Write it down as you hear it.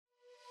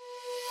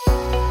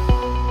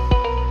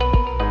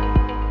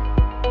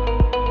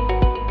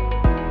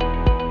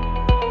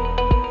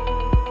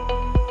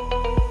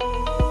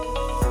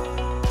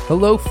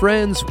Hello,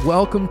 friends.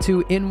 Welcome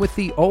to In With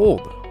the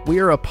Old. We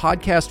are a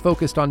podcast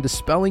focused on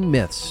dispelling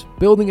myths,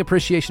 building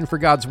appreciation for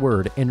God's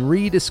Word, and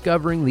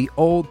rediscovering the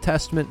Old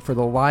Testament for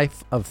the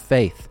life of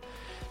faith.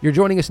 You're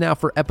joining us now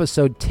for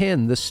episode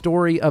 10, the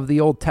story of the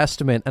Old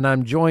Testament, and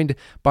I'm joined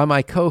by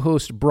my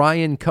co-host,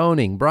 Brian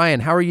Koenig. Brian,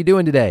 how are you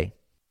doing today?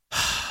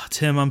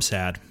 Tim, I'm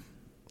sad.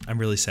 I'm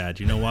really sad.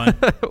 You know why?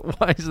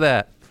 Why is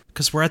that?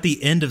 Because we're at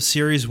the end of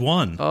Series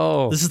 1.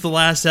 Oh. This is the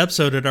last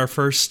episode at our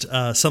first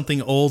something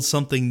old,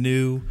 something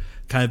new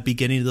kind of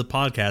beginning of the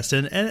podcast.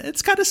 And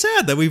it's kind of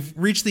sad that we've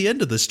reached the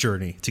end of this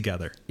journey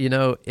together. You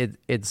know,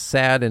 it's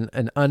sad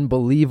and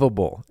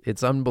unbelievable.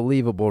 It's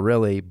unbelievable,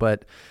 really.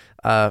 But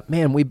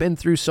man, we've been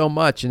through so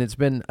much, and it's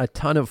been a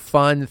ton of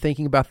fun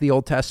thinking about the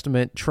Old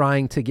Testament,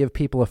 trying to give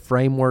people a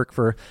framework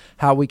for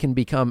how we can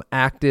become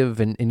active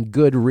and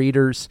good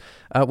readers.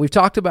 We've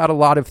talked about a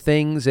lot of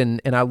things,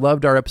 and I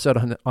loved our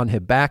episode on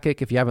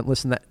Habakkuk. If you haven't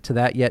listened to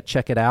that yet,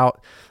 check it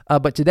out.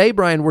 But today,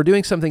 Brian, we're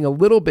doing something a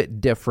little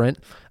bit different,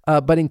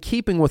 but in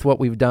keeping with what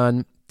we've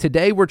done.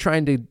 Today, we're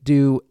trying to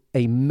do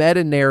a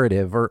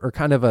meta-narrative or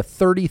kind of a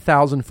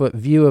 30,000-foot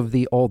view of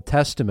the Old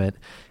Testament.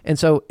 And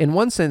so in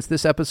one sense,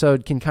 this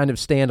episode can kind of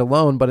stand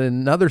alone, but in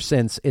another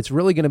sense, it's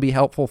really going to be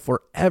helpful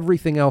for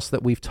everything else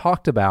that we've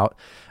talked about.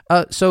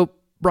 So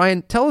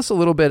Brian, tell us a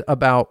little bit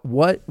about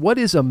what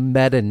is a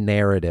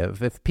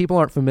meta-narrative? If people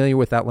aren't familiar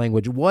with that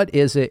language, what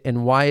is it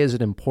and why is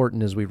it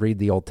important as we read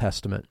the Old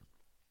Testament?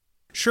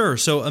 Sure.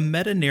 So a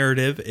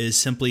meta-narrative is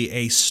simply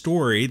a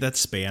story that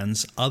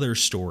spans other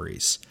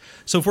stories.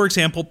 So for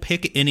example,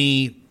 pick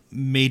any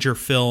major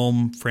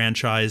film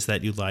franchise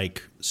that you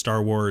like,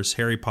 Star Wars,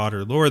 Harry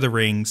Potter, Lord of the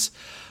Rings.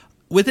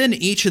 Within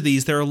each of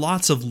these, there are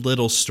lots of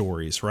little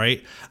stories,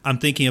 right? I'm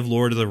thinking of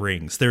Lord of the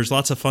Rings. There's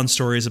lots of fun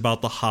stories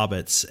about the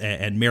hobbits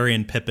and Merry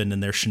and Pippin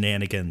and their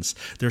shenanigans.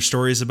 There's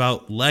stories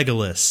about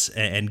Legolas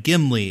and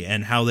Gimli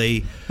and how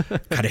they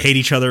kind of hate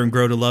each other and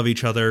grow to love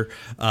each other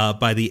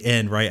by the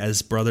end, right,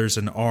 as brothers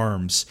in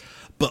arms.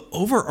 But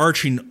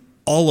overarching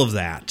all of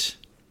that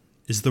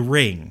is the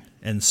ring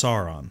and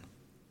Sauron.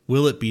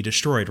 Will it be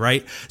destroyed,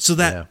 right? So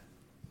that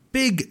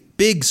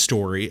big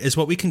story is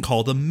what we can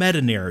call the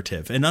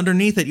meta-narrative. And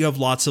underneath it, you have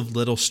lots of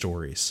little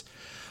stories.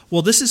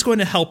 Well, this is going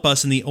to help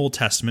us in the Old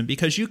Testament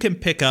because you can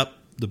pick up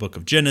the book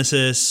of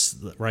Genesis,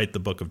 right, the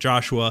book of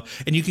Joshua,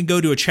 and you can go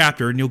to a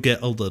chapter and you'll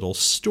get a little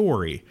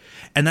story.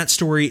 And that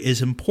story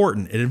is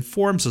important. It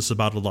informs us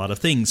about a lot of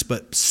things,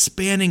 but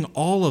spanning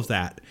all of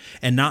that,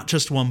 and not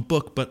just one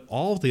book, but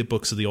all of the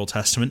books of the Old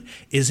Testament,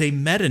 is a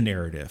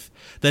meta-narrative.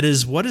 That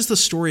is, what is the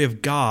story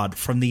of God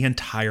from the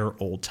entire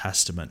Old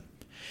Testament?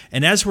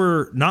 And as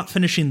we're not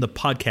finishing the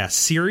podcast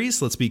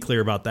series, let's be clear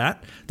about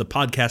that. The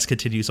podcast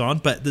continues on,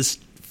 but this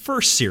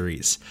first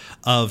series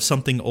of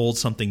Something Old,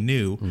 Something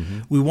New,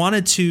 we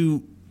wanted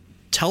to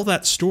tell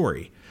that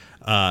story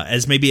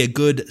as maybe a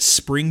good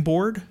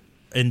springboard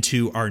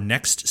into our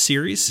next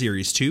series,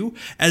 Series 2,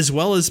 as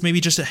well as maybe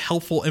just a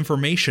helpful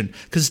information.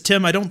 Because,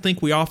 Tim, I don't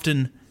think we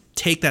often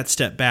take that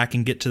step back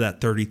and get to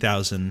that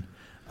 30,000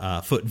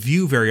 foot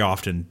view very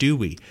often, do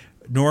we?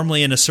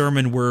 Normally in a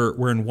sermon,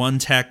 we're in one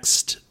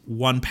text,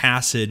 one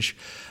passage,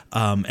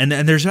 and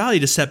there's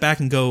value to step back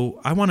and go,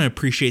 I want to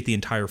appreciate the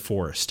entire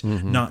forest,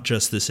 not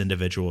just this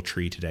individual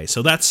tree today.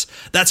 So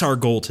that's our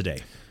goal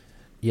today.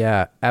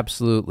 Yeah,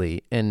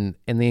 absolutely. And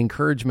the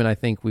encouragement I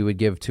think we would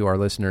give to our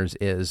listeners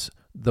is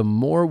the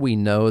more we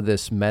know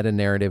this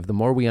meta-narrative, the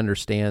more we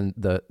understand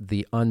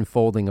the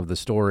unfolding of the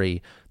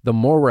story, the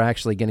more we're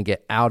actually going to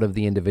get out of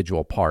the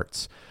individual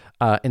parts.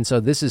 And so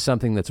this is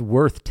something that's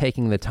worth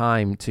taking the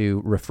time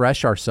to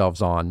refresh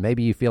ourselves on.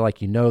 Maybe you feel like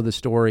you know the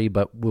story,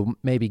 but we'll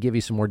maybe give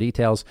you some more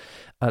details.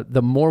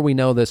 The more we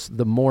know this,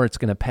 the more it's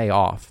going to pay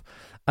off.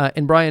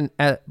 And Brian,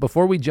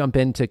 before we jump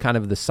into kind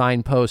of the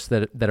signposts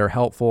that are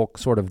helpful,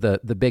 sort of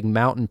the big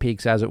mountain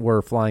peaks, as it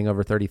were, flying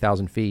over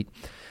 30,000 feet,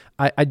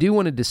 I do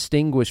want to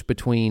distinguish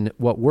between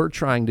what we're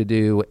trying to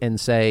do and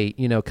say,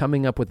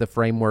 coming up with a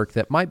framework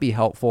that might be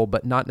helpful,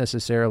 but not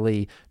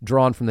necessarily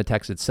drawn from the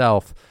text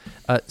itself.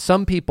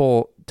 Some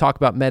people talk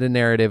about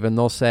meta-narrative and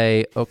they'll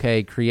say,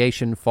 okay,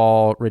 creation,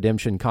 fall,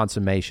 redemption,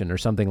 consummation, or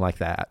something like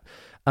that.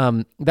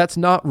 That's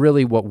not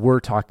really what we're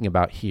talking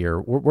about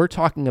here. We're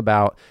talking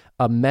about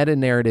a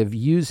meta-narrative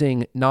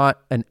using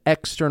not an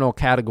external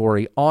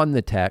category on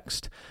the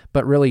text,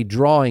 but really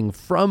drawing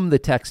from the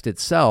text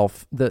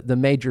itself the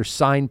major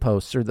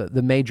signposts or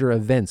the major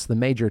events, the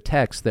major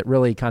texts that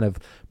really kind of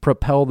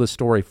propel the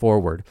story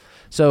forward.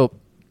 So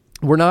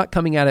we're not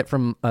coming at it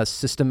from a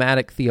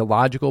systematic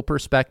theological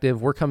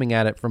perspective. We're coming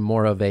at it from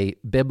more of a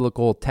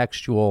biblical,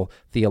 textual,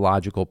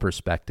 theological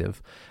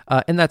perspective.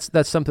 And that's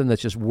something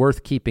that's just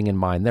worth keeping in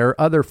mind. There are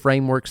other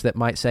frameworks that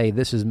might say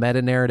this is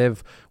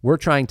meta-narrative. We're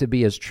trying to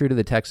be as true to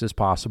the text as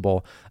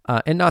possible.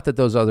 And not that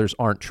those others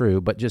aren't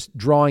true, but just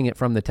drawing it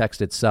from the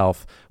text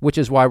itself, which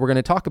is why we're going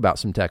to talk about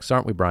some texts,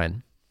 aren't we,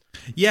 Brian?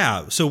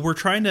 Yeah, so we're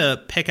trying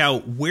to pick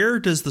out where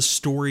does the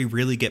story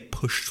really get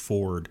pushed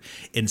forward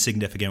in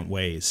significant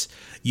ways.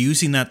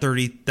 Using that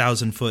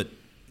 30,000 foot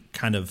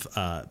kind of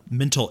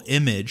mental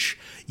image,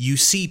 you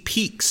see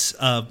peaks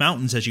of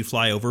mountains as you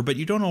fly over, but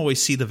you don't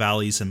always see the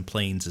valleys and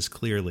plains as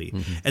clearly.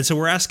 And so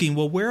we're asking,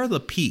 well, where are the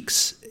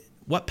peaks?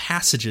 What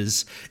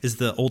passages is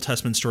the Old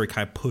Testament story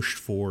kind of pushed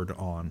forward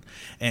on?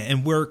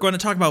 And we're going to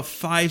talk about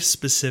 5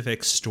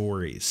 specific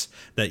stories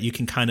that you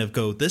can kind of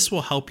go, this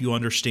will help you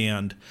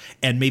understand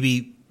and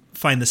maybe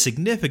find the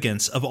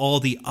significance of all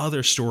the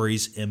other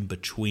stories in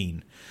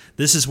between.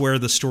 This is where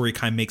the story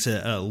kind of makes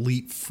a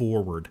leap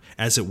forward,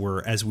 as it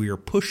were, as we are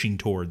pushing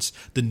towards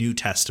the New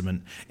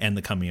Testament and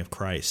the coming of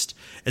Christ.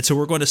 And so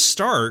we're going to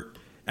start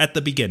at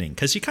the beginning,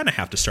 because you kind of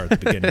have to start at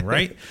the beginning,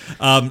 right?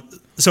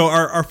 So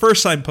our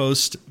first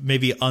signpost,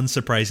 maybe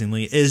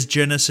unsurprisingly, is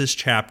Genesis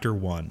chapter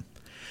 1.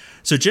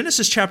 So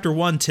Genesis chapter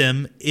 1,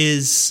 Tim,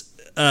 is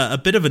a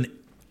bit of an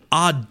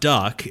odd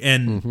duck,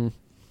 and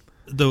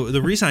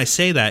the reason I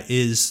say that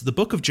is the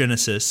book of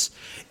Genesis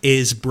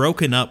is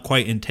broken up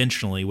quite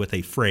intentionally with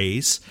a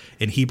phrase.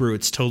 In Hebrew,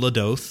 it's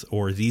Toledoth,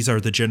 or these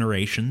are the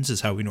generations,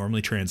 is how we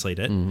normally translate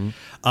it. And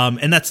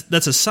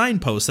that's a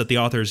signpost that the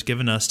author has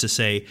given us to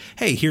say,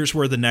 hey, here's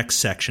where the next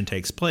section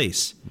takes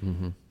place.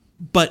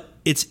 But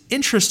it's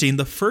interesting,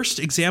 the first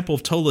example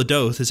of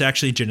Toledoth is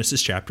actually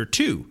Genesis chapter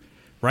 2,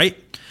 right?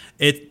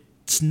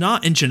 It's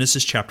not in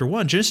Genesis chapter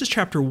 1. Genesis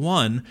chapter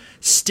 1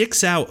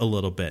 sticks out a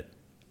little bit.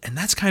 And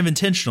that's kind of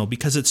intentional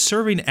because it's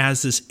serving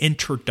as this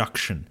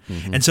introduction.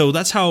 And so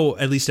that's how,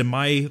 at least in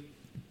my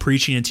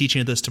preaching and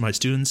teaching of this to my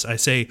students, I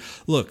say,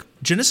 look,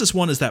 Genesis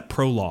 1 is that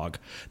prologue.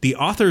 The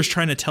author is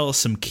trying to tell us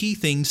some key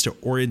things to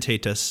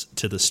orientate us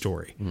to the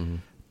story.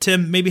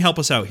 Tim, maybe help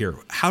us out here.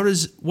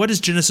 What does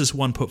Genesis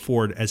 1 put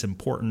forward as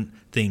important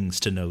things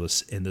to know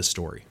this in this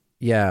story?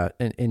 Yeah,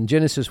 and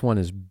Genesis 1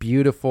 is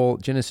beautiful.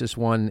 Genesis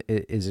 1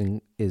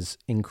 is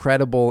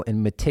incredible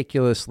and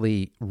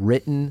meticulously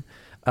written.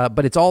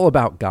 But it's all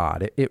about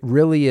God. It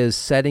really is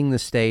setting the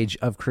stage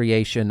of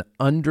creation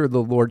under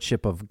the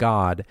lordship of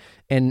God.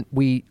 And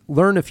we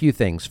learn a few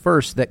things.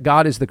 First, that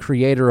God is the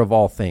creator of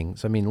all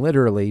things. I mean,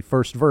 literally,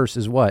 first verse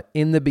is what?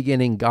 In the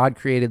beginning, God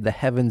created the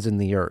heavens and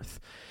the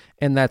earth.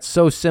 And that's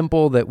so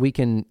simple that we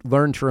can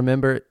learn to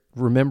remember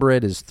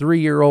it as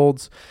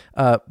 3-year-olds,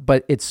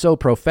 but it's so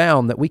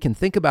profound that we can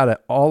think about it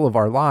all of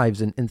our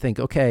lives and think,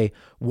 okay,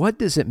 what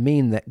does it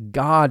mean that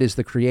God is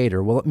the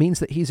creator? Well, it means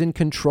that he's in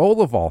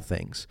control of all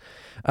things.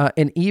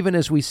 And even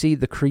as we see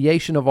the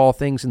creation of all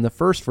things in the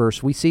first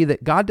verse, we see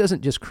that God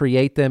doesn't just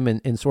create them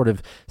and sort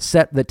of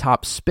set the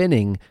top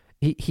spinning.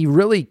 He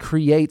really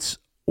creates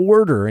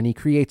order, and he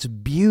creates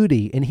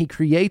beauty, and he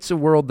creates a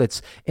world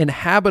that's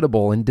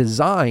inhabitable and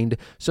designed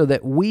so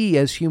that we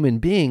as human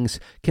beings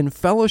can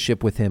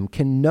fellowship with him,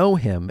 can know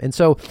him. And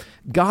so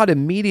God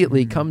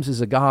immediately comes as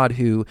a God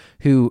who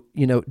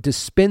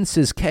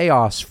dispenses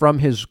chaos from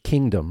his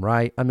kingdom,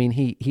 right? I mean,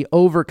 he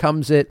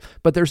overcomes it,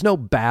 but there's no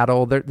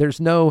battle. There's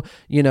no,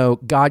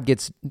 God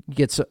gets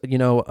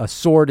a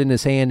sword in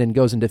his hand and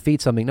goes and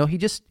defeats something. No,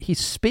 he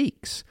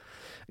speaks.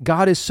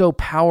 God is so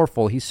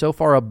powerful. He's so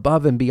far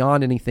above and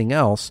beyond anything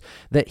else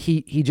that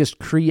he just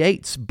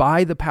creates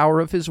by the power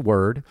of his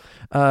word.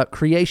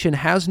 Creation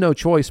has no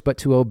choice but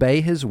to obey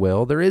his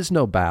will. There is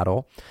no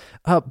battle.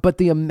 But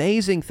the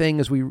amazing thing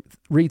as we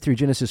read through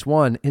Genesis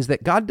 1 is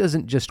that God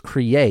doesn't just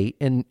create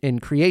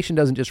and creation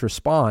doesn't just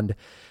respond.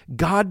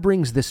 God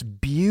brings this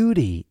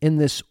beauty in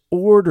this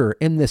order,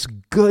 in this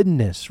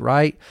goodness,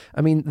 right?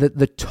 I mean,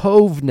 the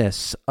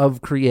tovness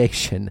of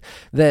creation,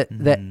 that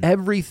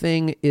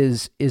everything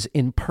is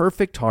in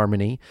perfect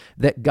harmony,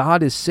 that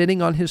God is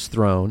sitting on his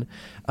throne,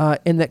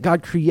 and that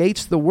God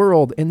creates the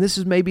world. And this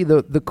is maybe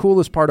the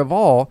coolest part of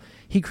all.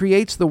 He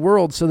creates the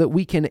world so that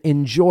we can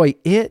enjoy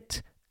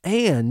it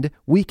and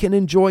we can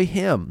enjoy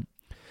him.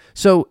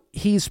 So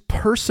he's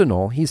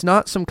personal. He's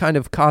not some kind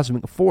of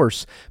cosmic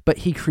force, but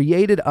he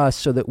created us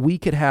so that we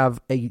could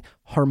have a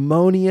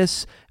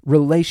harmonious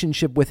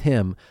relationship with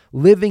him,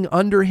 living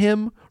under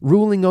him,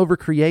 ruling over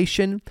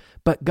creation.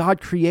 But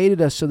God created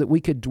us so that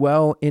we could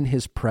dwell in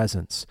his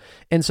presence.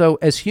 And so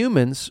as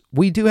humans,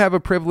 we do have a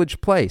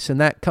privileged place, and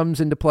that comes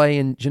into play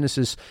in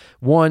Genesis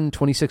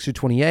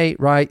 1:26-28,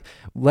 right?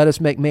 Let us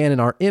make man in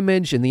our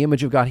image. In the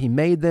image of God, he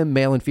made them.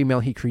 Male and female,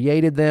 he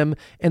created them.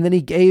 And then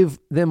he gave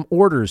them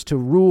orders to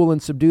rule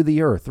and subdue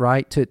the earth,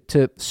 right?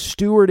 To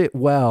steward it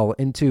well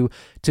and to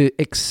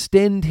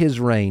extend his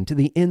reign to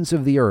the ends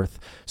of the earth.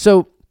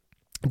 So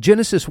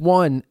Genesis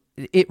 1,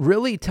 it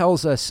really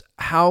tells us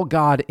how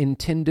God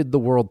intended the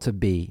world to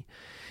be.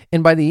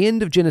 And by the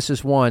end of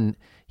Genesis 1,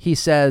 he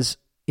says,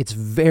 it's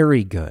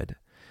very good.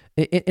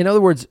 In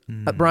other words,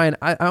 Brian,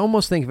 I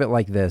almost think of it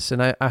like this,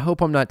 and I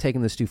hope I'm not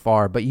taking this too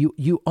far, but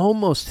you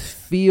almost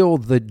feel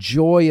the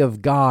joy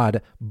of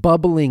God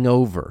bubbling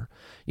over.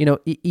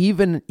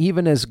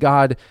 Even as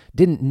God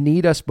didn't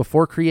need us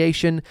before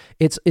creation,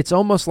 it's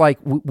almost like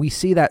we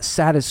see that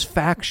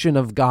satisfaction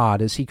of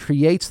God as he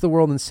creates the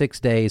world in 6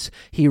 days.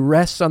 He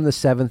rests on the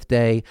seventh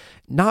day,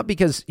 not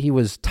because he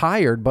was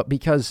tired, but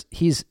because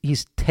he's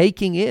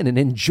taking in and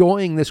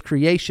enjoying this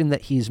creation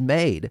that he's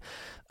made.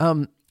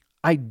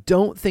 I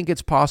don't think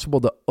it's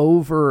possible to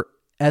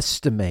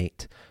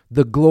overestimate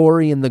the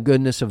glory and the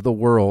goodness of the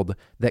world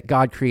that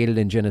God created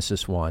in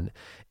Genesis 1.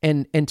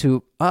 And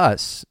to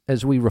us,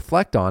 as we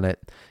reflect on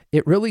it,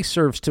 it really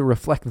serves to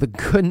reflect the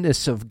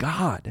goodness of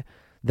God,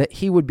 that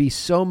he would be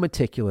so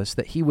meticulous,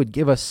 that he would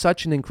give us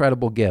such an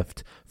incredible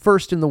gift,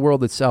 first in the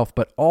world itself,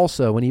 but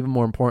also, and even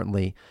more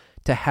importantly,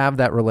 to have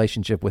that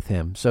relationship with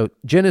him. So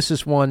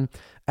Genesis 1,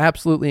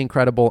 absolutely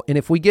incredible. And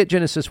if we get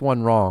Genesis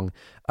 1 wrong,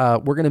 we're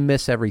going to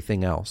miss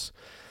everything else.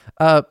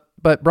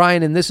 But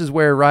Brian, and this is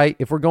where, right,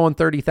 if we're going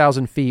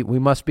 30,000 feet, we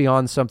must be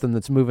on something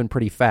that's moving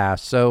pretty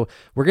fast. So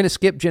we're going to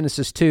skip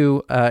Genesis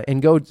 2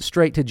 and go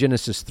straight to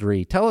Genesis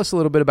 3. Tell us a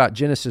little bit about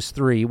Genesis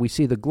 3. We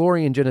see the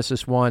glory in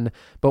Genesis 1,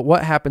 but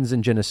what happens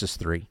in Genesis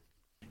 3?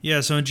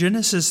 Yeah, so in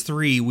Genesis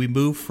 3, we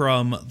move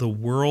from the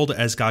world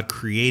as God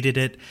created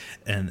it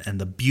and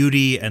the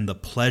beauty and the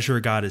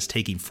pleasure God is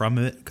taking from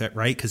it,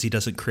 right? Because he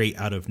doesn't create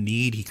out of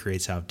need, he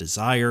creates out of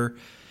desire.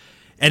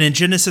 And in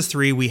Genesis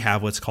 3, we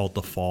have what's called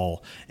the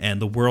fall,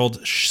 and the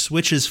world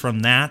switches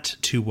from that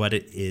to what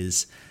it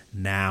is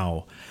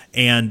now.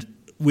 And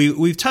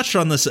we've touched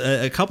on this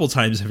a couple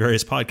times in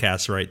various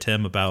podcasts, right,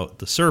 Tim, about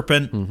the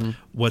serpent,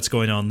 what's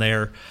going on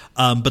there.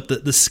 But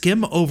the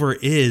skim over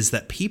is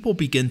that people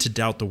begin to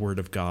doubt the word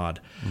of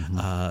God.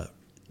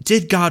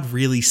 Did God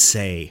really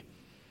say?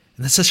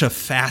 And that's such a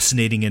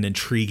fascinating and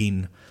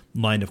intriguing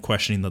line of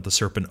questioning that the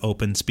serpent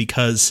opens,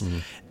 because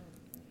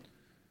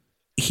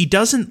he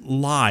doesn't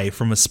lie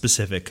from a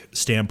specific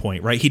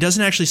standpoint, right? He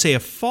doesn't actually say a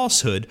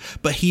falsehood,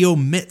 but he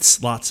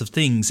omits lots of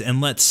things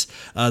and lets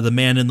the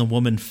man and the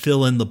woman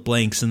fill in the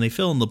blanks, and they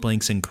fill in the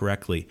blanks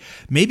incorrectly.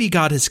 Maybe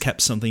God has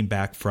kept something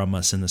back from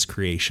us in this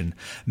creation.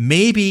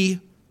 Maybe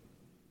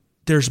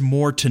there's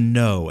more to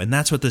know, and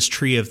that's what this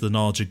tree of the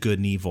knowledge of good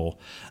and evil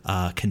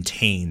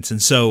contains.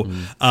 And so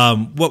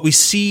what we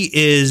see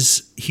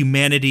is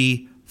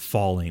humanity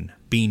falling,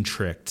 being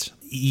tricked.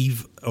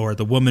 Eve, or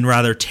the woman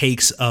rather,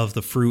 takes of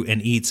the fruit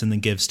and eats and then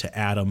gives to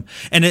Adam.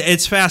 And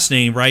it's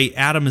fascinating, right?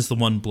 Adam is the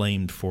one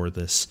blamed for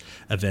this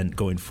event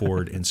going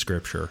forward in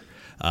Scripture.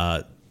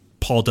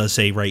 Paul does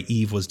say, right,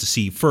 Eve was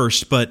deceived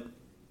first, but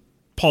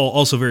Paul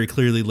also very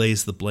clearly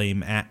lays the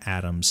blame at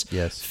Adam's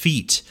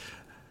feet.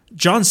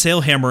 John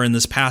Sailhammer in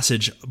this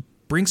passage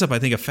brings up, I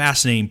think, a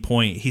fascinating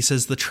point. He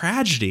says the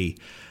tragedy,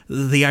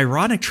 the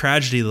ironic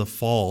tragedy of the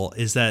fall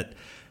is that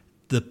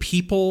the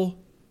people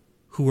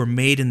who were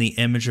made in the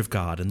image of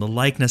God and the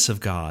likeness of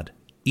God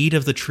eat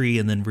of the tree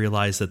and then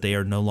realize that they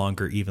are no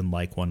longer even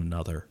like one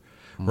another,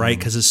 right?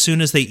 Because as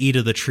soon as they eat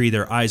of the tree,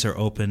 their eyes are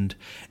opened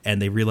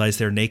and they realize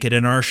they're naked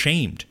and are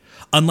ashamed.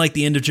 Unlike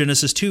the end of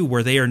Genesis 2,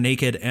 where they are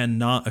naked and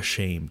not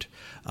ashamed.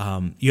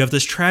 You have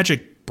this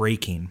tragic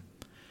breaking,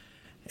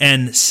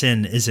 and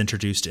sin is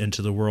introduced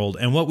into the world.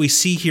 And what we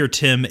see here,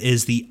 Tim,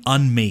 is the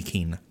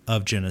unmaking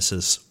of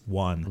Genesis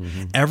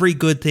 1. Every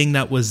good thing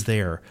that was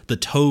there, the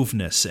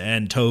tovness,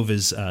 and tov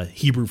is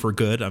Hebrew for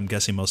good. I'm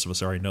guessing most of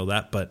us already know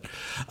that, but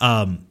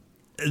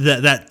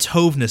that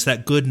tovness,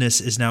 that goodness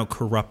is now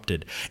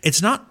corrupted.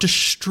 It's not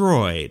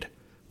destroyed.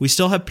 We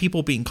still have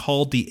people being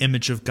called the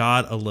image of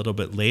God a little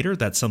bit later.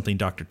 That's something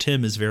Dr.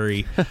 Tim is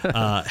very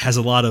has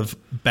a lot of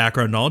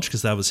background knowledge,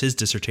 because that was his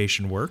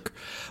dissertation work.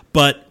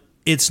 But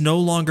it's no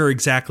longer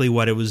exactly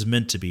what it was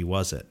meant to be,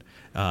 was it?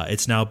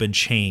 It's now been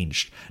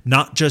changed.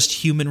 Not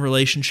just human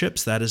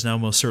relationships, that is now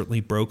most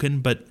certainly broken,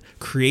 but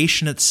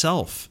creation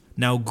itself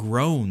now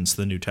groans,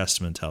 the New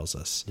Testament tells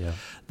us,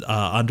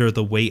 under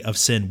the weight of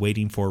sin,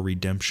 waiting for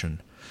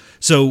redemption.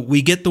 So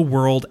we get the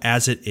world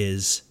as it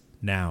is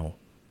now.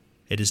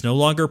 It is no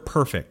longer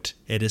perfect.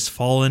 It is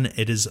fallen.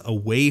 It is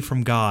away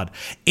from God.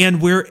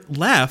 And we're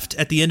left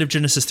at the end of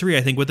Genesis 3,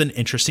 I think, with an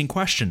interesting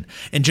question.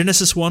 In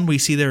Genesis 1, we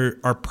see there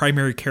our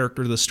primary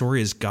character of the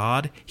story is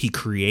God. He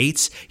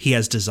creates. He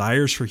has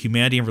desires for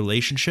humanity and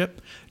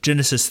relationship.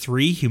 Genesis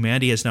 3,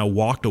 humanity has now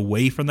walked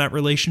away from that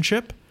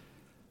relationship.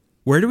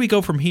 Where do we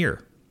go from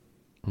here?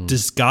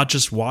 Does God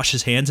just wash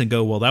his hands and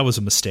go, well, that was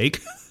a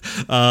mistake.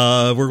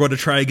 We're going to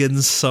try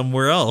again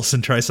somewhere else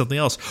and try something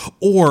else.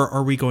 Or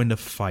are we going to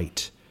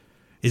fight?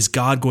 Is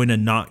God going to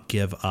not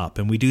give up?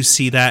 And we do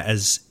see that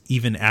as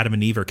even Adam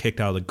and Eve are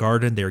kicked out of the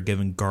garden. They are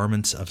given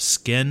garments of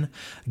skin.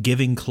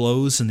 Giving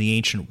clothes in the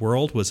ancient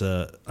world was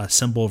a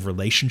symbol of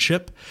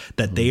relationship,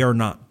 that they are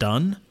not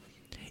done.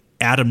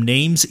 Adam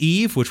names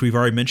Eve, which we've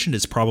already mentioned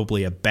is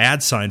probably a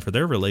bad sign for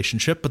their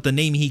relationship, but the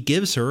name he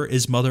gives her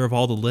is mother of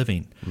all the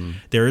living.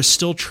 There is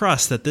still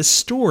trust that this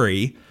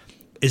story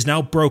is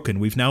now broken.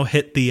 We've now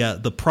hit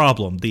the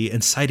problem, the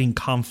inciting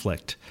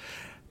conflict,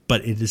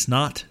 but it is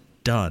not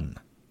done.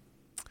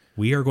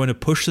 We are going to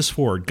push this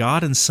forward.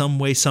 God, in some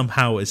way,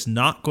 somehow, is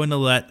not going to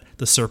let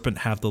the serpent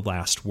have the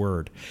last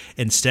word.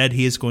 Instead,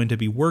 he is going to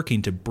be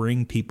working to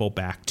bring people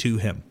back to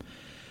him.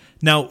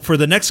 Now, for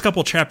the next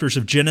couple chapters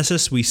of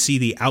Genesis, we see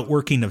the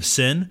outworking of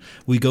sin.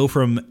 We go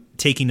from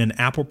taking an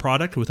Apple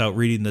product without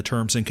reading the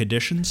terms and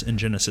conditions in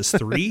Genesis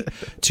 3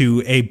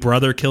 to a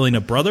brother killing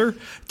a brother,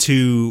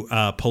 to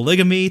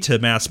polygamy, to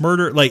mass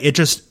murder.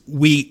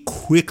 We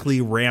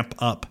quickly ramp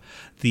up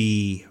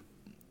the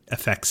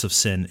effects of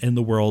sin in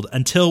the world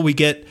until we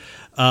get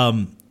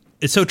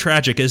It's so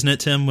tragic, isn't it,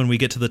 Tim, when we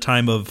get to the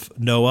time of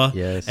Noah?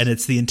 Yes. And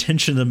it's the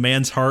intention of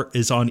man's heart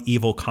is on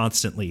evil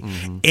constantly.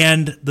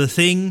 And the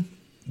thing,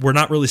 we're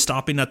not really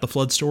stopping at the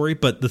flood story,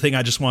 but the thing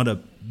I just want to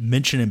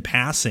mention in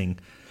passing,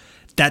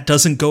 that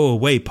doesn't go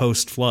away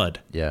post-flood.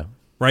 Yeah.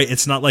 Right?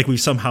 It's not like we've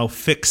somehow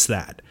fixed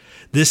that.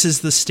 This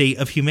is the state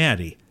of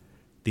humanity.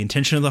 The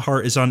intention of the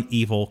heart is on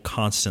evil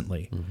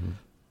constantly.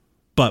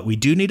 But we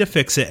do need to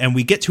fix it, and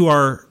we get to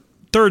our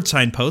third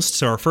signpost.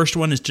 So our first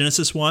one is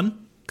Genesis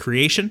 1,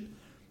 creation.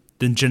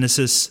 Then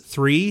Genesis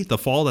 3, the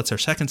fall, that's our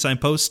second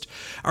signpost.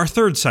 Our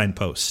third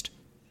signpost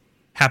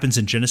happens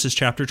in Genesis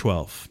chapter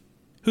 12.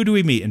 Who do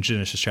we meet in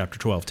Genesis chapter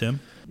 12, Tim?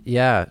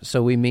 Yeah,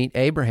 so we meet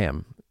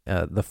Abraham,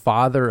 the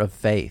father of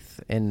faith.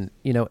 And,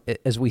 you know,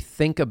 as we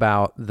think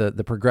about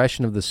the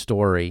progression of the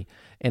story,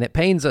 and it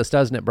pains us,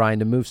 doesn't it, Brian,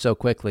 to move so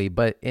quickly,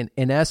 but in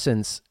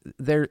essence,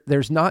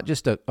 there's not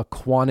just a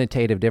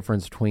quantitative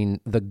difference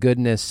between the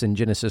goodness in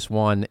Genesis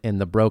 1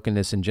 and the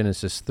brokenness in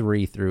Genesis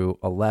 3 through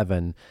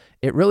 11.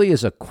 It really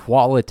is a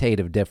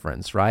qualitative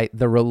difference, right?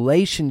 The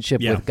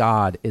relationship with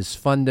God is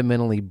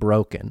fundamentally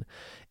broken.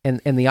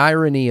 And the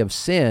irony of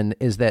sin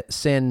is that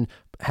sin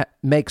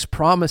makes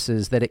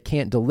promises that it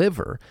can't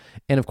deliver.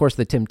 And of course,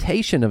 the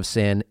temptation of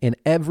sin in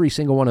every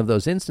single one of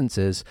those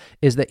instances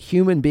is that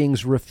human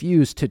beings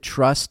refuse to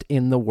trust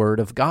in the Word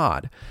of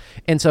God.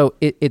 And so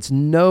it's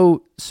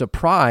no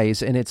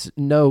surprise and it's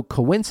no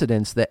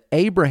coincidence that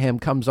Abraham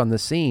comes on the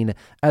scene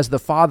as the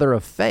father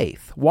of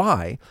faith.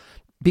 Why?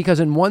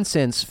 Because in one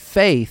sense,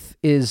 faith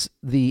is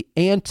the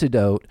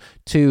antidote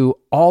to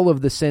all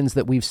of the sins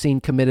that we've seen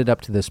committed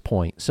up to this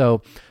point.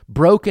 So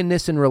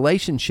brokenness in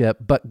relationship,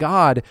 but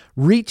God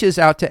reaches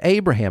out to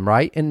Abraham,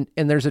 right? And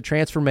there's a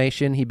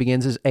transformation. He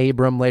begins as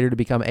Abram, later to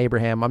become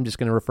Abraham. I'm just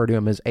going to refer to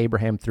him as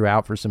Abraham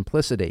throughout for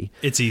simplicity.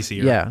 It's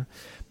easier. Yeah.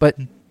 But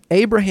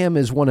Abraham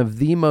is one of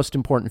the most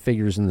important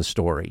figures in the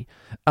story.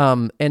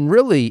 And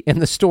really, in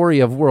the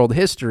story of world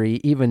history,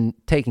 even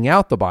taking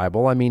out the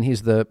Bible, I mean,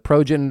 he's the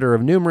progenitor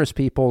of numerous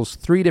peoples.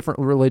 3 different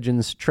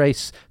religions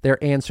trace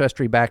their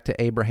ancestry back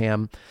to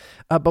Abraham.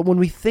 But when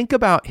we think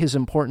about his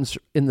importance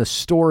in the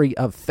story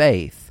of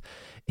faith,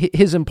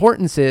 his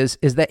importance is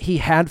that he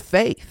had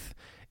faith.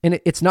 And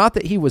it's not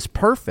that he was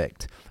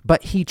perfect,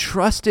 but he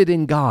trusted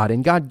in God,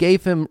 and God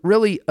gave him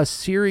really a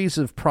series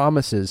of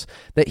promises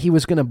that he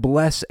was going to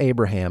bless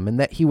Abraham and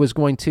that he was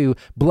going to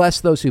bless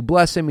those who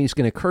bless him. He's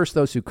going to curse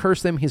those who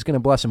curse them. He's going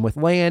to bless him with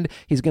land.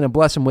 He's going to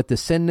bless him with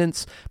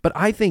descendants. But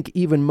I think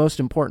even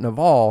most important of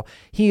all,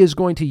 he is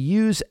going to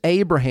use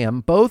Abraham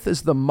both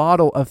as the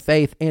model of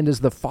faith and as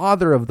the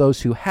father of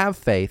those who have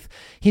faith.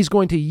 He's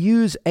going to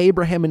use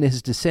Abraham and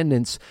his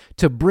descendants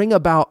to bring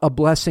about a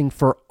blessing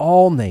for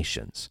all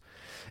nations.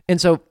 And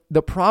so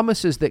the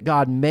promises that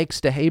God makes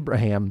to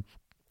Abraham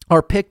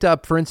are picked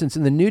up, for instance,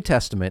 in the New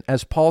Testament.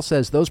 As Paul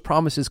says, those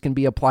promises can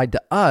be applied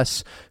to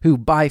us who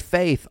by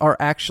faith are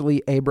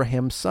actually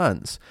Abraham's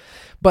sons.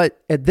 But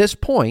at this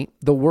point,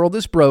 the world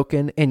is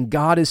broken and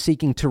God is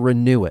seeking to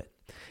renew it.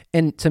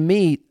 And to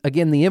me,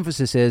 again, the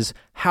emphasis is,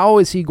 how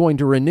is he going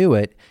to renew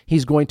it?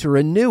 He's going to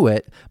renew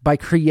it by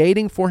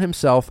creating for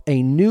himself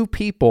a new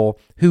people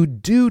who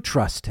do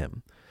trust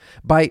him.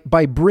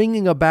 By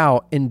bringing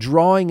about and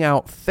drawing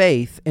out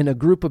faith in a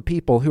group of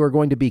people who are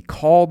going to be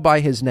called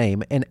by his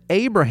name. And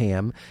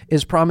Abraham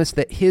is promised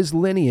that his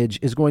lineage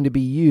is going to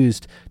be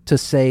used to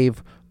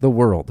save the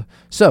world.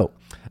 So,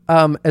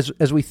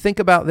 as we think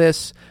about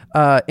this,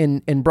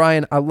 and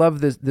Brian, I love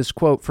this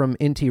quote from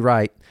N.T.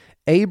 Wright.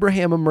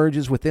 Abraham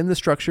emerges within the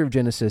structure of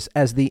Genesis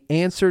as the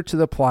answer to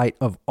the plight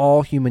of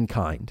all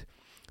humankind.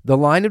 The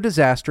line of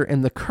disaster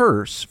and the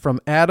curse from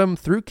Adam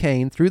through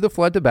Cain through the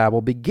flood to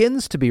Babel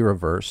begins to be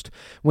reversed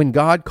when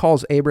God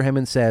calls Abraham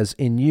and says,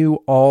 "In you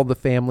all the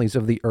families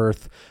of the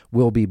earth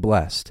will be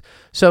blessed."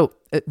 So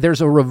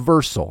there's a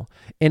reversal,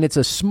 and it's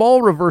a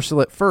small reversal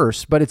at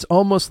first, but it's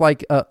almost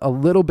like a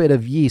little bit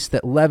of yeast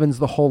that leavens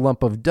the whole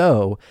lump of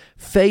dough.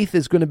 Faith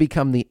is going to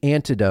become the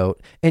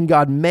antidote, and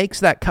God makes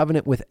that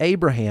covenant with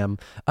Abraham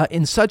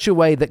in such a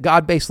way that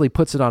God basically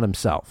puts it on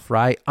himself,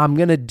 right? I'm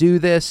going to do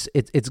this.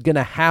 It's going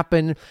to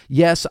happen.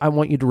 Yes, I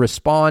want you to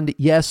respond.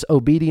 Yes,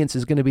 obedience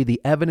is going to be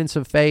the evidence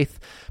of faith,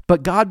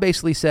 but God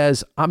basically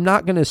says, I'm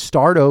not going to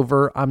start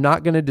over. I'm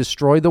not going to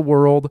destroy the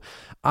world.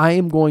 I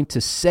am going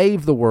to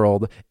save the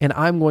world, and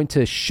I'm going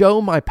to show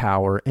my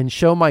power and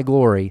show my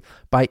glory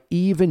by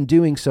even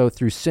doing so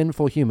through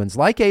sinful humans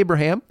like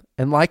Abraham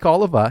and like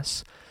all of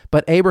us.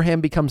 But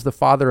Abraham becomes the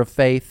father of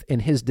faith,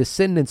 and his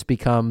descendants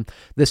become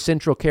the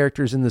central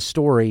characters in the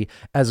story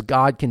as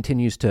God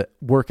continues to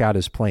work out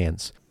his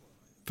plans.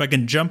 If I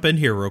can jump in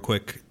here real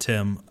quick,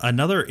 Tim,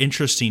 another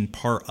interesting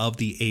part of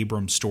the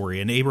Abram story,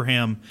 and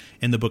Abraham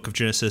in the book of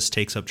Genesis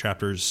takes up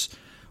chapters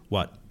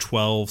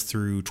 12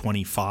 through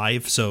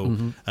 25,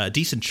 so a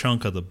decent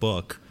chunk of the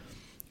book.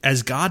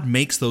 As God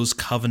makes those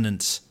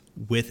covenants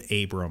with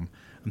Abram,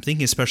 I'm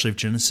thinking especially of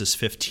Genesis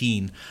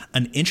 15,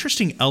 an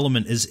interesting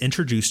element is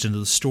introduced into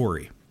the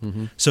story.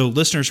 So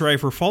listeners, right,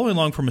 if we're following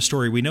along from a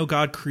story, we know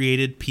God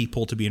created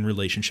people to be in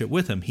relationship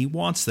with him. He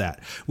wants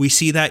that. We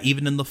see that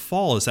even in the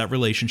fall as that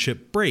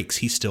relationship breaks.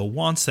 He still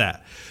wants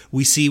that.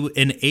 We see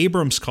in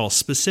Abram's call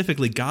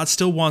specifically, God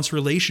still wants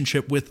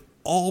relationship with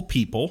all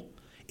people.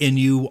 In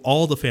you,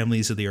 all the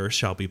families of the earth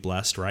shall be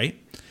blessed, right?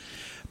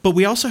 But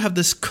we also have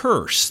this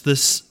curse.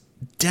 This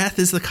death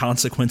is the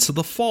consequence of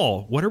the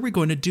fall. What are we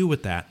going to do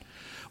with that?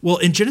 Well,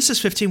 in Genesis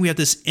 15, we have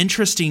this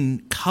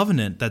interesting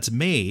covenant that's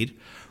made,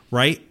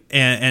 right?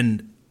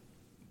 And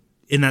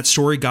in that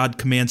story, God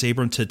commands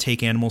Abram to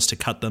take animals, to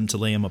cut them, to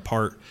lay them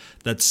apart.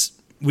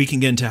 We can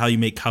get into how you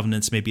make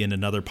covenants maybe in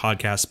another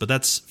podcast, but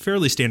that's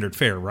fairly standard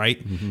fare,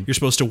 right? You're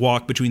supposed to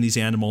walk between these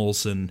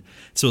animals, and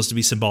it's supposed to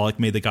be symbolic.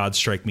 May the gods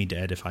strike me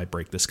dead if I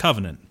break this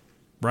covenant,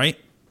 right?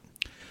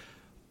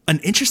 An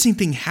interesting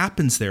thing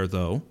happens there,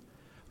 though.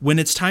 When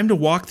it's time to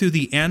walk through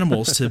the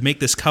animals to make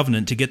this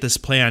covenant, to get this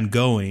plan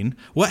going,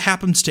 what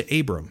happens to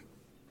Abram?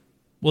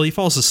 Well, he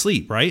falls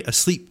asleep, right? A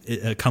sleep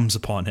comes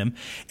upon him,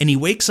 and he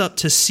wakes up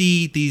to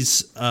see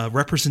these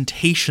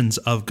representations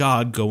of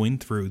God going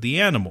through the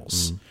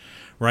animals,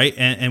 right?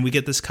 And we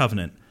get this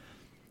covenant.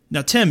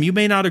 Now, Tim, you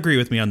may not agree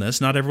with me on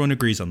this. Not everyone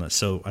agrees on this,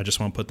 so I just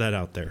want to put that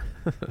out there.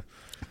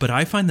 But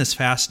I find this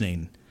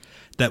fascinating,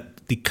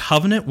 that the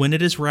covenant, when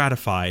it is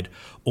ratified,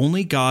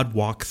 only God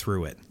walked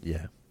through it.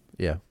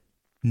 Yeah.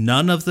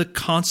 None of the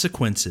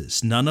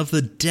consequences, none of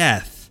the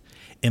death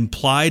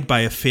implied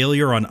by a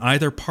failure on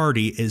either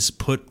party is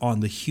put on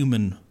the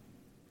human,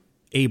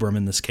 Abram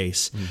in this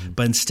case.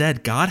 But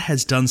instead, God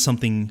has done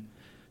something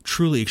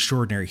truly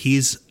extraordinary.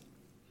 He's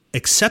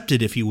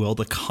accepted, if you will,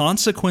 the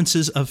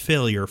consequences of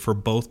failure for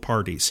both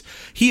parties.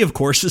 He, of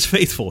course, is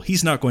faithful.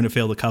 He's not going to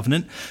fail the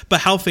covenant.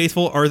 But how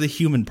faithful are the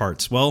human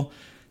parts? Well,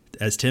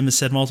 as Tim has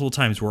said multiple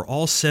times, we're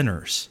all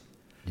sinners.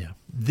 Yeah.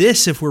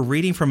 This, if we're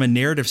reading from a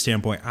narrative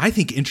standpoint, I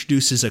think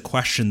introduces a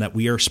question that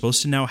we are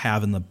supposed to now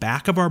have in the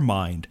back of our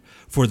mind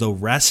for the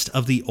rest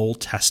of the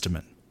Old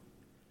Testament.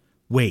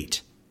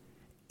 Wait,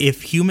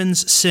 if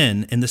humans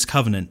sin in this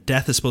covenant,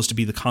 death is supposed to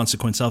be the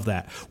consequence of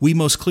that. We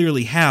most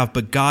clearly have,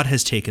 but God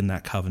has taken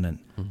that covenant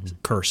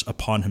curse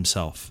upon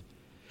himself.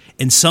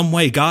 In some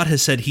way, God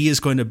has said he is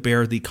going to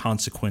bear the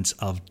consequence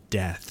of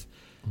death.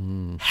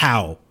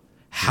 How?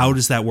 How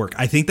does that work?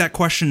 I think that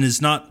question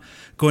is not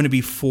going to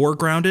be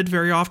foregrounded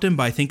very often,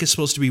 but I think it's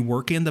supposed to be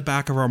working in the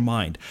back of our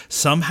mind.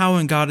 Somehow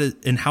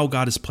in how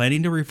God is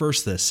planning to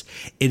reverse this,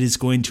 it is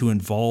going to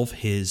involve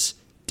his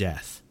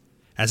death.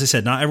 As I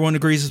said, not everyone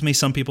agrees with me.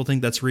 Some people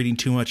think that's reading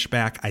too much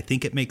back. I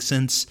think it makes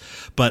sense,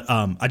 but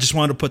I just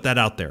wanted to put that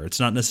out there. It's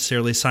not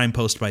necessarily a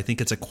signpost, but I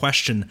think it's a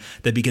question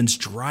that begins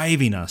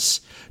driving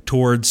us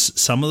towards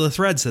some of the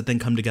threads that then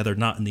come together,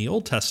 not in the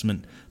Old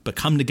Testament, but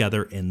come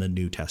together in the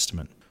New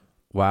Testament.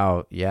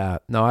 Wow. Yeah.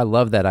 No, I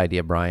love that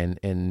idea, Brian.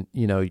 And,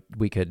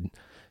 we could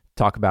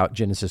talk about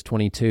Genesis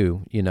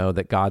 22,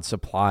 that God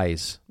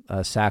supplies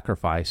a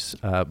sacrifice.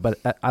 But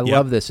I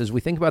love this as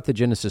we think about the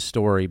Genesis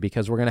story,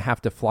 because we're going to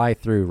have to fly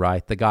through,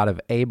 right? The God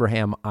of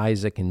Abraham,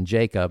 Isaac, and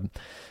Jacob.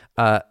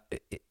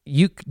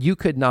 You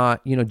could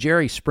not,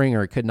 Jerry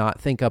Springer could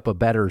not think up a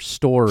better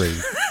story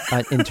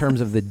in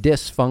terms of the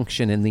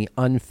dysfunction and the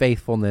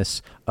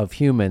unfaithfulness of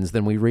humans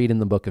than we read in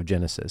the book of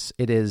Genesis.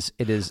 It is.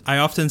 I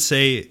often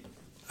say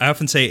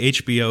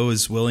HBO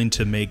is willing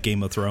to make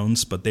Game of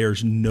Thrones, but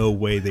there's no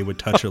way they would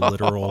touch a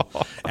literal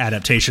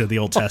adaptation of the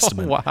Old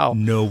Testament. Wow.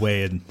 No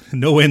way in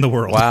the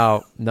world.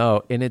 Wow.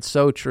 No, and it's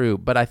so true.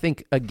 But I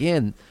think,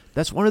 again,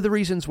 that's one of the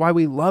reasons why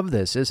we love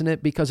this, isn't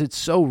it? Because it's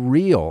so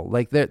real.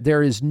 Like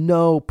there is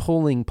no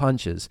pulling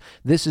punches.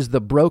 This is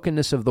the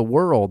brokenness of the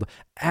world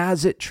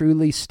as it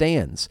truly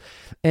stands.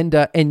 And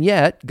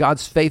yet,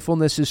 God's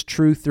faithfulness is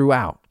true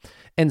throughout.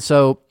 And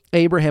so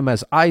Abraham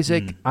has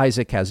Isaac,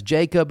 Isaac has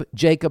Jacob,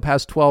 Jacob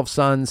has 12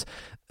 sons.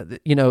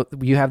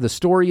 You have the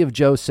story of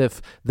Joseph.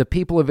 The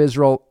people of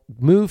Israel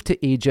moved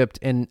to Egypt,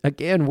 and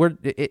again,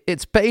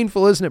 it's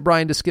painful, isn't it,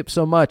 Brian, to skip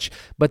so much?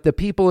 But the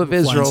people of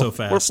Israel,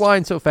 we're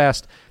flying so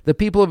fast. The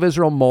people of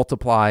Israel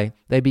multiply.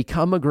 They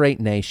become a great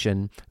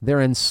nation.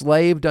 They're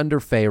enslaved under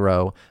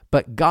Pharaoh,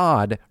 but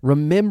God,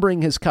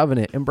 remembering his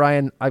covenant, and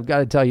Brian, I've got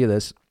to tell you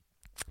this.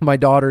 My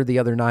daughter the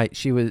other night,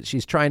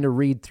 she's trying to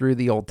read through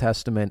the Old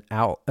Testament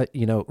out,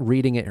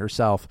 reading it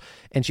herself.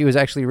 And she was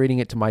actually reading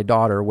it to my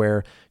daughter,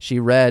 where she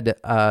read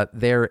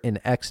there in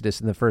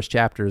Exodus in the first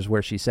chapters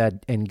where she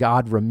said, and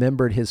God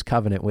remembered his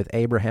covenant with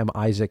Abraham,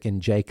 Isaac,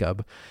 and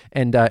Jacob.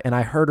 And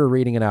I heard her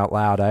reading it out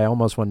loud. I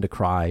almost wanted to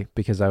cry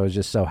because I was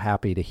just so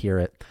happy to hear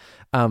it.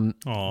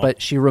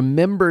 But she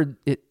remembered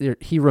it.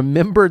 He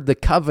remembered the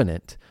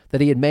covenant that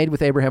he had made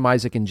with Abraham,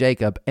 Isaac, and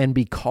Jacob. And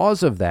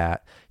because of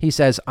that, he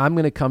says, I'm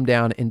going to come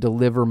down and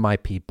deliver my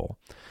people.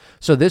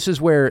 So this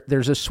is where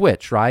there's a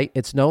switch, right?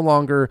 It's no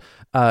longer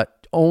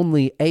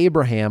only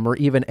Abraham or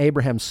even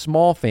Abraham's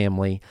small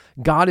family.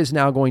 God is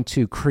now going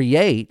to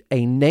create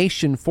a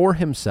nation for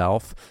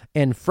himself.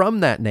 And from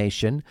that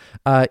nation,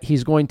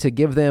 he's going to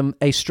give them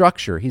a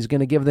structure. He's going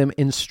to give them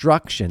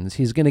instructions.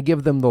 He's going to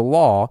give them the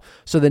law.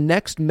 So the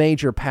next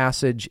major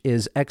passage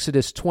is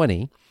Exodus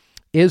 20.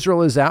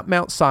 Israel is at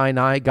Mount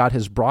Sinai. God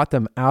has brought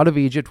them out of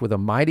Egypt with a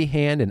mighty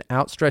hand and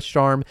outstretched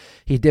arm.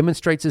 He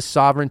demonstrates his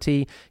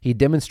sovereignty. He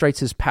demonstrates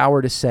his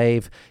power to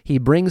save. He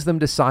brings them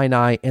to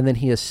Sinai, and then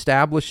he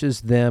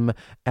establishes them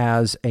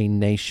as a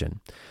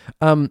nation.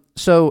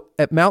 So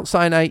at Mount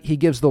Sinai, he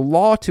gives the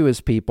law to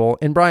his people.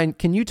 And Brian,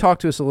 can you talk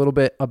to us a little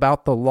bit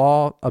about the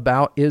law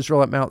about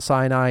Israel at Mount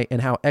Sinai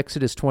and how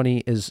Exodus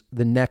 20 is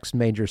the next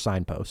major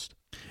signpost?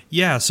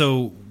 Yeah,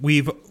 so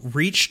we've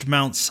reached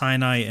Mount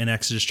Sinai in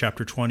Exodus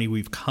chapter 20.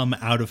 We've come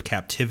out of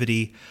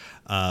captivity.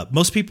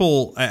 Most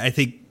people, I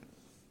think,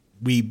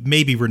 we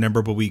maybe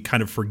remember, but we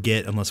kind of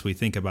forget unless we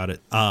think about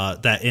it,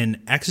 that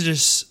in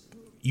Exodus,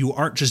 you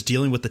aren't just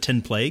dealing with the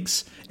 10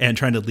 plagues and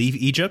trying to leave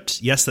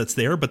Egypt. Yes, that's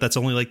there, but that's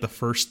only like the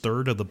first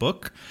third of the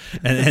book,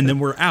 and then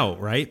we're out,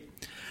 right?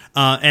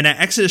 And at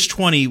Exodus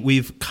 20,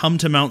 we've come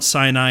to Mount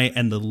Sinai,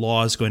 and the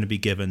law is going to be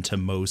given to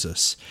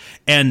Moses.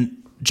 And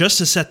just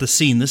to set the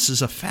scene, this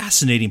is a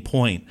fascinating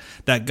point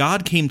that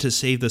God came to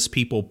save this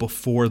people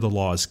before the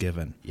law is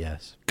given.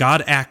 Yes.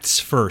 God acts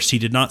first. He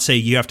did not say,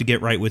 you have to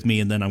get right with me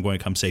and then I'm going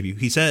to come save you.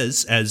 He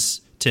says, as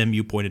Tim,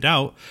 you pointed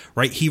out,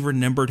 right, he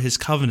remembered his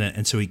covenant.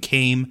 And so he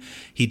came,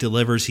 he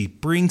delivers, he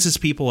brings his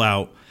people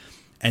out,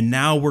 and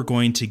now we're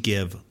going to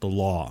give the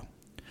law.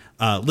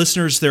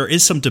 Listeners, there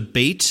is some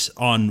debate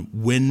on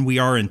when we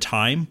are in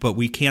time, but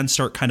we can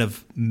start kind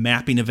of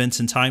mapping events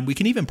in time. We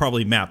can even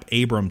probably map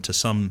Abram to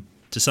some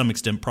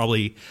extent,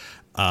 probably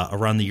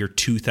around the year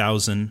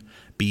 2000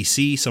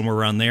 BC, somewhere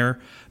around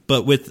there.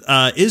 But with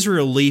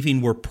Israel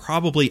leaving, we're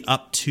probably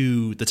up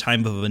to the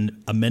time of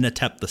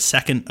Amenhotep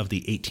II of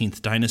the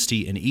 18th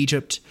dynasty in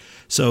Egypt.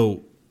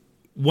 So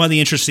one of the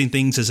interesting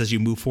things is as you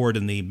move forward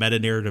in the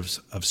meta-narratives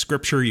of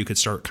Scripture, you could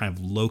start kind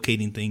of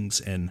locating things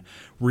in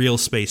real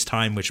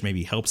space-time, which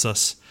maybe helps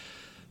us.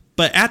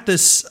 But at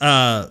this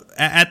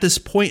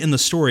point in the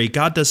story,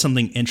 God does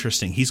something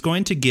interesting. He's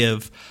going to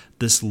give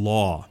this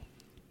law.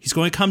 He's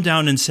going to come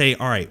down and say,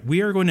 all right, we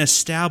are going to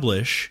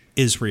establish,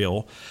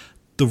 Israel,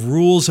 the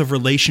rules of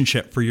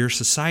relationship for your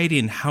society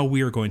and how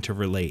we are going to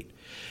relate.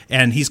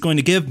 And he's going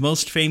to give,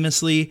 most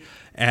famously,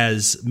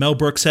 as Mel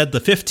Brooks said, the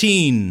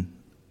 10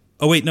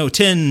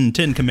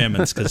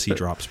 commandments, because he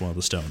drops one of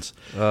the stones.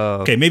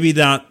 Okay, maybe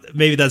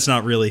that's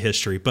not really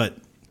history, but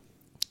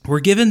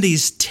we're given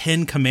these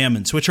 10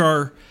 commandments, which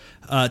are,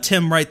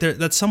 Tim, right there,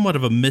 that's somewhat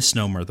of a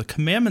misnomer. The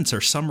commandments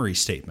are summary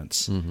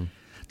statements. Mm-hmm.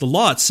 The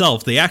law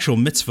itself, the actual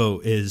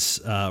mitzvot, is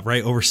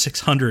right over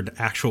 600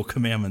 actual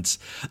commandments.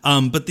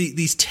 But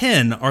these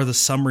 10 are the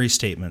summary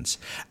statements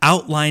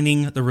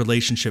outlining the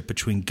relationship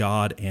between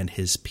God and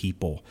his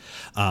people.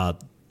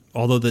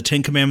 Although the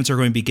 10 commandments are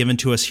going to be given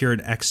to us here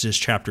in Exodus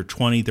chapter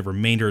 20, the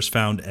remainder is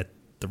found at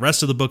the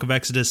rest of the book of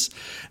Exodus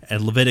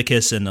and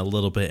Leviticus and a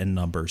little bit in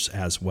Numbers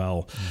as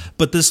well.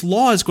 But this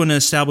law is going to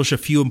establish a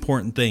few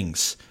important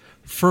things.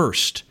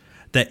 First,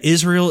 that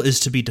Israel is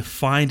to be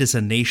defined as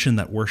a nation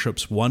that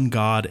worships one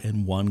God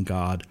and one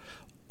God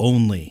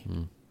only.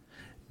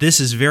 This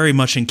is very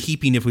much in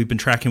keeping if we've been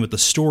tracking with the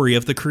story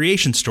of the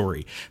creation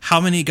story. How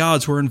many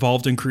gods were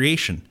involved in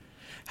creation?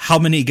 How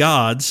many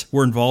gods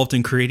were involved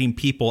in creating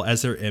people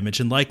as their image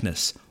and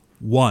likeness?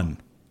 One.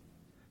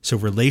 So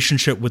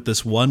relationship with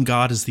this one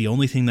God is the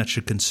only thing that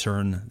should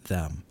concern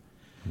them.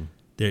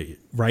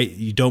 Right?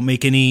 You don't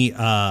make any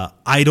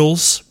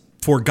idols.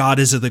 For God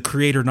is the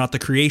creator, not the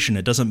creation.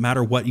 It doesn't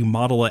matter what you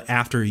model it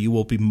after. You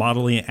will be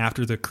modeling it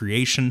after the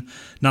creation,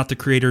 not the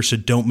creator, so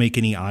don't make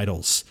any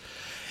idols.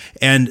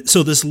 And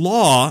so this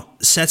law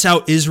sets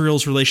out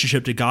Israel's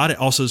relationship to God. It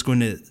also is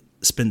going to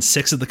spend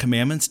 6 of the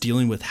commandments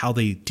dealing with how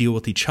they deal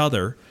with each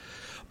other.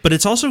 But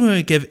it's also going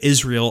to give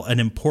Israel an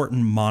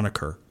important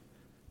moniker.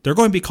 They're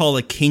going to be called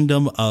a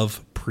kingdom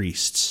of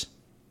priests.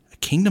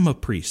 Kingdom of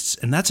priests,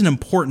 and that's an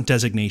important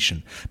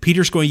designation.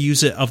 Peter's going to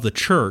use it of the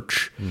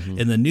church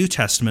in the New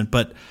Testament,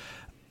 but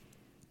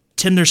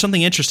Tim, there's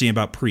something interesting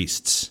about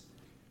priests.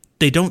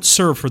 They don't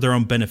serve for their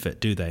own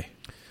benefit, do they?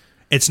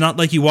 It's not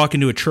like you walk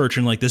into a church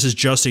and like, this is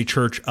just a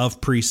church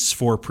of priests,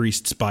 for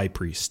priests, by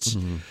priests.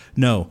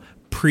 No,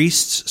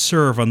 priests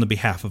serve on the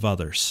behalf of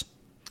others.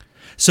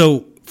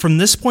 So from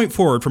this point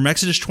forward, from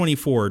Exodus 20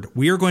 forward,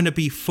 we are going to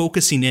be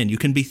focusing in. You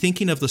can be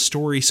thinking of the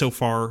story so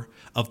far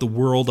of the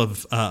world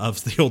of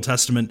the Old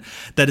Testament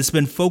that it's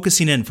been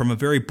focusing in from a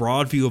very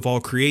broad view of all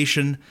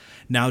creation,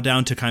 now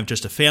down to kind of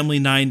just a family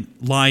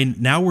line.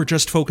 Now we're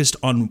just focused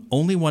on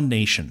only one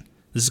nation.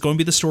 This is going to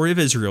be the story of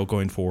Israel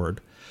going forward.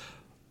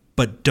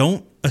 But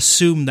don't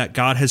assume that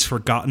God has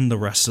forgotten the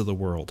rest of the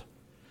world.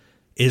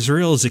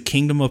 Israel is a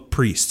kingdom of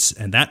priests,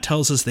 and that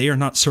tells us they are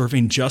not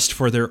serving just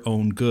for their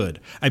own good.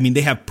 I mean,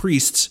 they have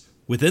priests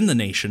within the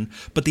nation,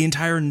 but the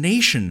entire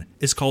nation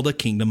is called a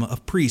kingdom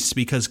of priests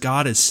because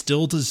God is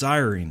still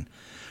desiring,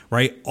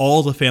 right,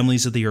 all the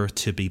families of the earth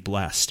to be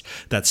blessed.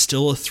 That's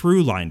still a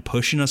through line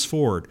pushing us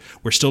forward.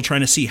 We're still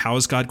trying to see how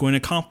is God going to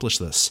accomplish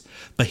this.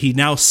 But he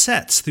now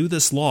sets through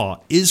this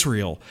law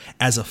Israel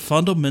as a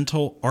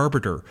fundamental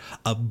arbiter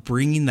of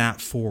bringing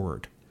that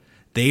forward.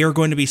 They are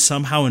going to be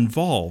somehow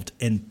involved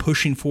in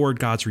pushing forward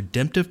God's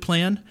redemptive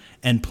plan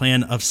and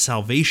plan of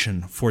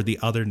salvation for the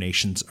other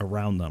nations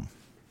around them.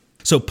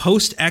 So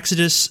post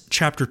Exodus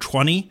chapter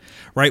 20,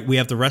 right, we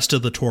have the rest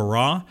of the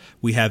Torah.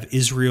 We have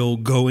Israel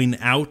going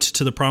out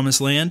to the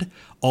promised land,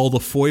 all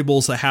the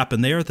foibles that happen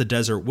there, the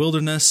desert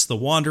wilderness, the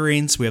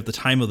wanderings. We have the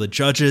time of the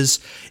judges.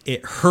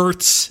 It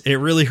hurts. It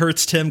really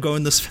hurts, Tim,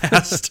 going this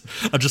fast.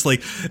 I'm just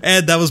like,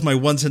 and that was my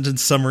one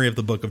sentence summary of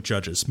the book of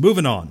Judges.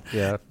 Moving on.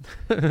 Yeah.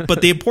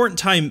 But the important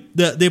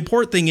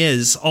thing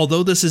is,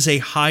 although this is a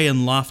high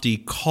and lofty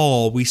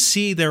call, we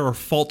see there are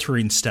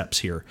faltering steps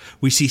here.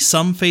 We see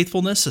some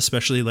faithfulness,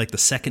 especially like the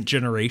second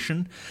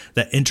generation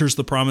that enters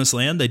the promised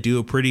land. They do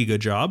a pretty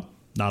good job.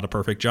 Not a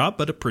perfect job,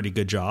 but a pretty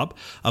good job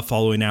of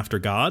following after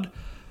God.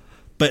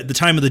 But at the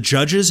time of the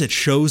judges, it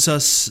shows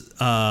us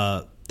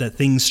that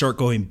things start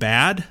going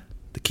bad.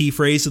 The key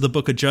phrase of the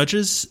book of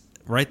Judges,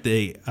 right?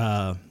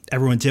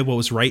 Everyone did what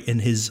was right in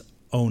his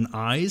own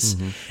eyes.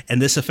 Mm-hmm.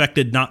 And this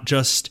affected not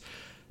just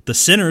the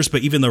sinners,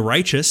 but even the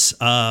righteous.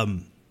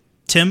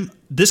 Tim,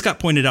 this got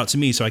pointed out to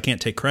me, so I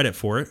can't take credit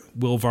for it.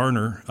 Will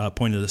Varner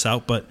pointed this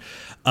out. But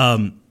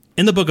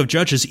in the book of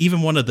Judges,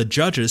 even one of the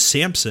judges,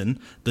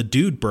 Samson, the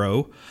dude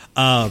bro,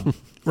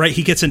 right,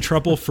 he gets in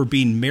trouble for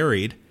being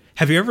married.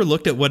 Have you ever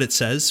looked at what it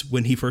says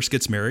when he first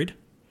gets married?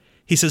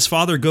 He says,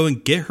 "Father, go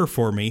and get her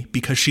for me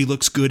because she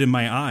looks good in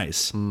my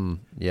eyes."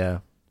 Yeah.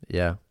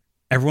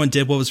 Everyone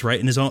did what was right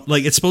in his own.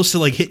 Like, it's supposed to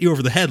like hit you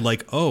over the head.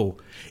 Like, oh,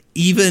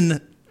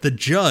 even the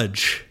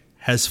judge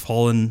has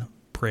fallen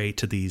prey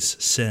to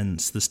these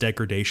sins, this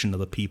degradation of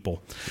the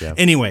people. Yeah.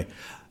 Anyway,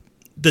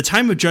 the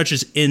time of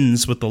Judges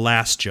ends with the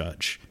last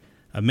judge,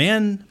 a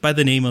man by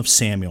the name of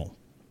Samuel.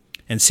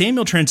 And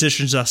Samuel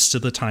transitions us to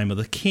the time of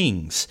the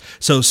kings.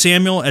 So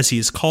Samuel, as he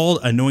is called,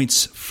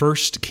 anoints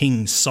first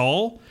King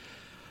Saul.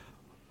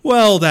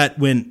 Well, that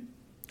went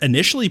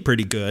initially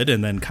pretty good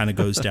and then kind of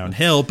goes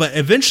downhill. But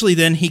eventually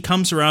then he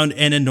comes around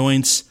and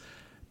anoints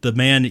the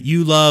man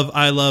you love,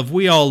 I love,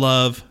 we all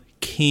love,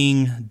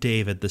 King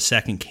David, the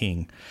second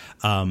king.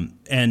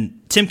 And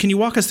Tim, can you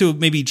walk us through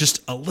maybe just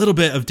a little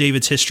bit of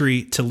David's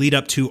history to lead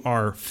up to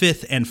our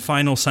fifth and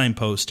final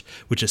signpost,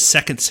 which is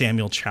 2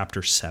 Samuel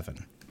chapter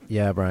 7?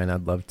 Yeah, Brian,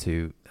 I'd love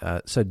to.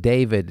 So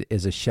David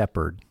is a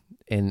shepherd,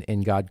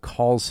 and God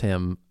calls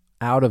him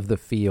out of the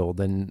field.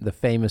 And the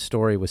famous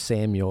story with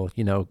Samuel,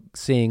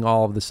 seeing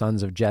all of the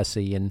sons of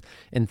Jesse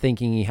and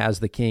thinking he has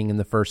the king and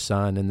the first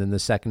son, and then the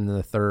second and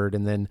the third,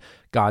 and then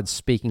God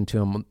speaking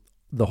to him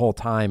the whole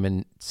time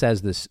and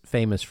says this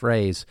famous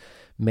phrase,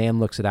 "Man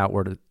looks at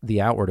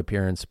the outward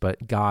appearance,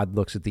 but God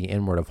looks at the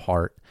inward of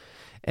heart."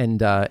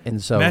 And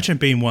so imagine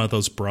being one of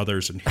those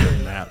brothers and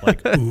hearing that,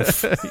 like,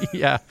 oof.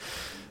 Yeah.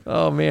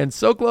 Oh, man,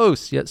 so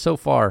close, yet so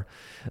far.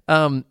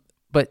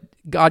 But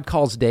God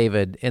calls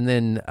David, and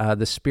then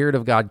the Spirit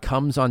of God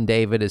comes on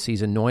David as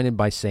he's anointed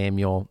by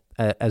Samuel.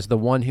 As the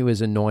one who is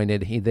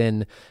anointed, he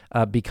then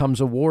becomes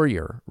a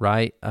warrior,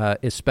 right?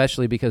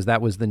 Especially because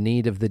that was the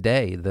need of the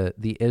day.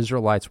 The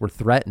Israelites were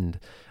threatened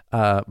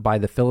by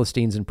the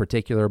Philistines in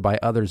particular, by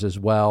others as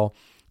well.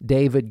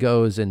 David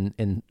goes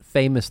and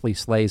famously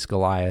slays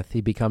Goliath.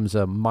 He becomes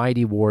a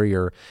mighty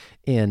warrior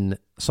in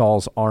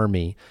Saul's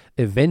army.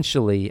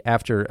 Eventually,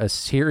 after a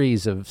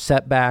series of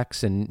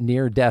setbacks and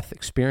near-death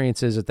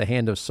experiences at the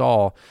hand of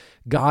Saul,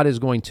 God is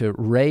going to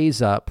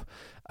raise up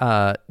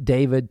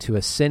David to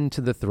ascend to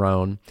the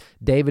throne.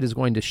 David is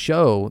going to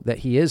show that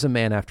he is a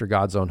man after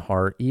God's own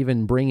heart,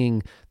 even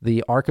bringing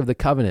the Ark of the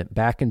Covenant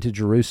back into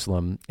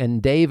Jerusalem.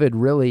 And David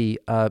really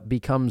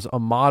becomes a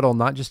model,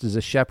 not just as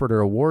a shepherd or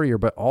a warrior,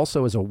 but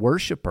also as a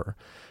worshiper,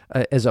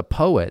 as a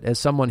poet, as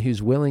someone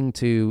who's willing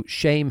to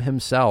shame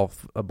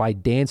himself by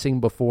dancing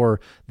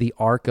before the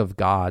Ark of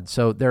God.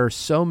 So there are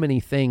so many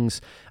things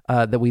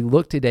that we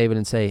look to David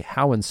and say,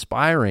 how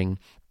inspiring.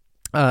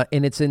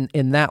 And it's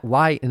in that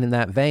light and in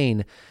that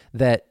vein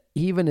that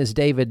even as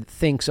David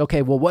thinks,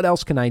 okay, well, what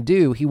else can I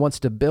do? He wants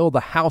to build a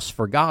house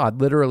for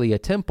God, literally a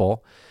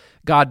temple.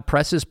 God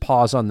presses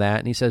pause on that,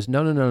 and he says,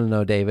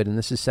 no, David, and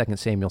this is 2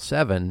 Samuel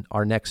 7,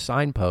 our next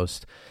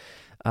signpost,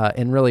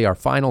 and really our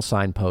final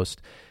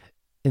signpost.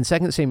 In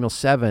 2 Samuel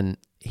 7,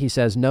 he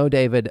says, no,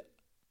 David,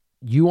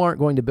 you aren't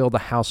going to build a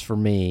house for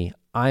me.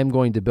 I'm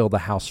going to build a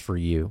house for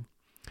you.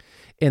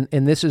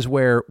 And this is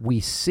where we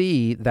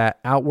see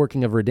that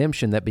outworking of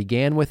redemption that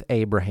began with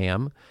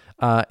Abraham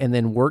and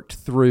then worked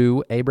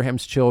through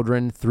Abraham's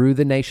children, through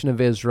the nation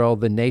of Israel.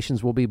 The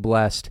nations will be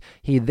blessed.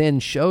 He then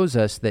shows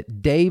us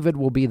that David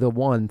will be the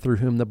one through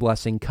whom the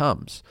blessing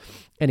comes.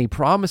 And he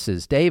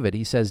promises David,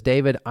 he says,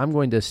 David, I'm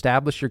going to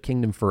establish your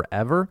kingdom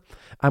forever.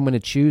 I'm going to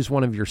choose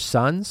one of your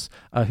sons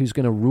who's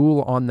going to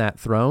rule on that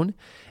throne.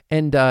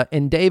 And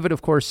David,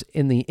 of course,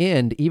 in the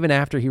end, even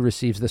after he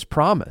receives this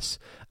promise,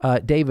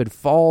 David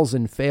falls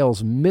and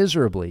fails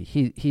miserably.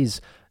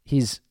 He's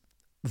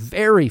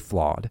very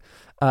flawed.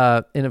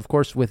 And of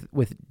course,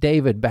 with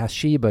David,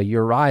 Bathsheba,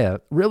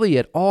 Uriah, really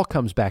it all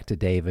comes back to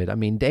David. I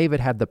mean, David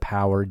had the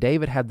power.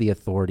 David had the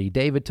authority.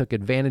 David took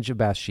advantage of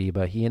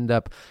Bathsheba. He ended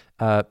up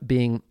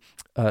being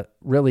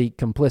really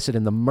complicit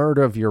in the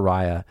murder of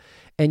Uriah.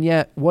 And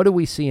yet, what do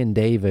we see in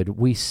David?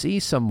 We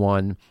see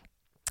someone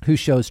who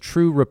shows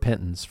true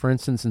repentance. For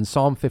instance, in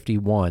Psalm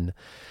 51,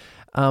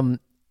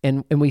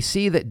 And we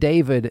see that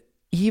David,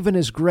 even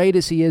as great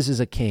as he is as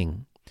a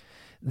king,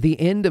 the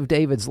end of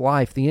David's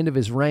life, the end of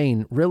his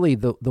reign, really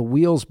the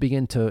wheels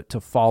begin to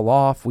fall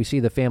off. We see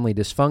the family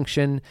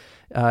dysfunction.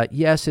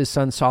 Yes, his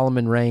son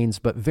Solomon reigns,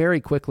 but very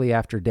quickly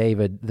after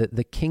David,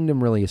 the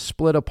kingdom really is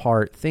split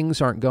apart.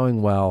 Things aren't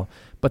going well,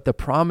 but the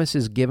promise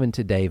is given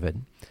to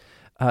David.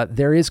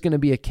 There is going to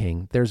be a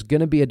king. There's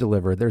going to be a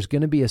deliverer. There's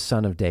going to be a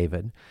son of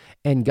David.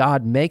 And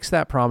God makes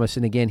that promise,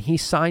 and again, he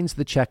signs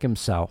the check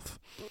himself.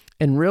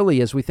 And really,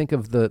 as we think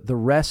of the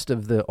rest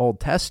of the Old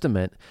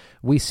Testament,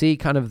 we see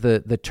kind of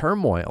the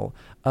turmoil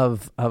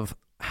of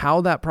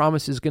how that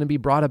promise is going to be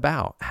brought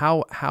about.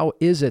 How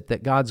is it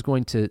that God's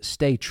going to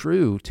stay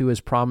true to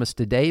his promise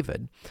to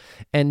David?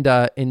 And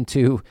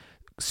to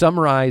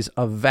summarize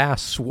a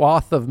vast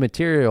swath of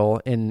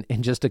material in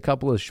just a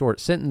couple of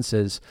short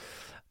sentences,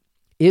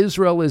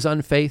 Israel is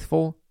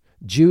unfaithful,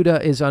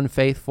 Judah is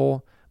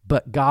unfaithful,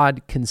 but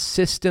God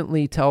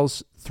consistently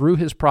tells through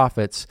his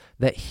prophets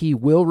that he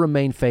will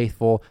remain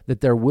faithful, that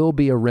there will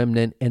be a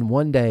remnant, and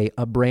one day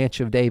a branch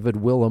of David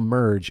will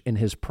emerge, and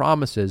his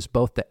promises,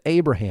 both to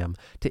Abraham,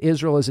 to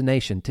Israel as a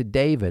nation, to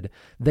David,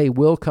 they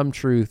will come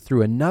true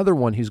through another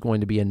one who's going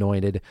to be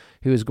anointed,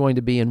 who is going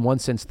to be, in one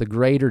sense, the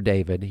greater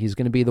David. He's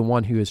going to be the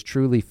one who is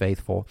truly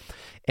faithful.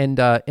 And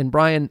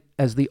Brian,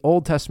 as the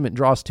Old Testament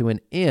draws to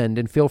an end,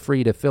 and feel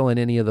free to fill in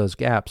any of those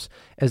gaps,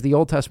 as the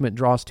Old Testament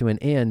draws to an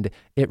end,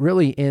 it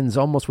really ends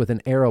almost with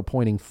an arrow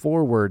pointing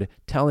forward,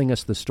 telling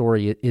us the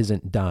story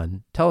isn't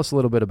done. Tell us a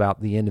little bit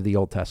about the end of the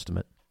Old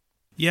Testament.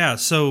 Yeah,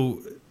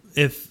 so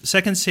if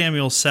 2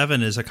 Samuel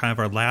 7 is a kind of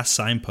our last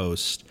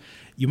signpost,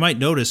 you might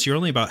notice you're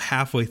only about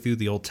halfway through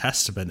the Old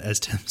Testament, as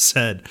Tim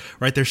said,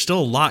 right? There's still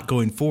a lot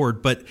going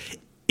forward, but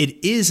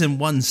it is, in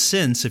one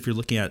sense, if you're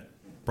looking at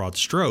broad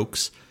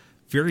strokes,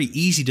 very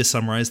easy to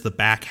summarize the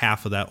back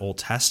half of that Old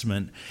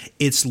Testament.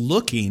 It's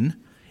looking,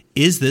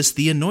 is this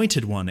the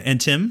anointed one?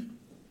 And Tim,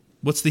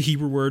 what's the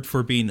Hebrew word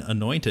for being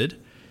anointed?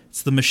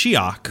 It's the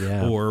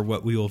Mashiach, or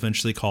what we will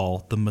eventually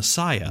call the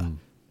Messiah,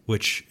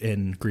 which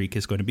in Greek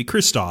is going to be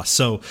Christos.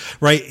 So,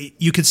 right,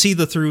 you can see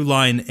the through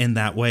line in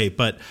that way.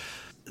 But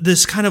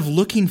this kind of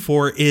looking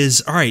for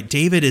is, all right,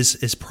 David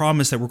is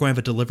promised that we're going to have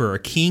a deliverer, a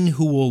king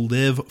who will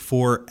live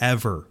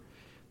forever.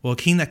 Well, a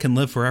king that can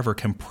live forever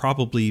can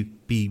probably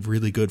be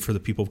really good for the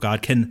people of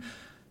God, can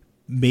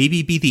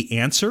maybe be the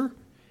answer.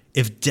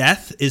 If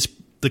death is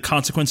the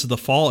consequence of the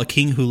fall, a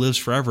king who lives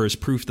forever is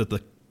proof that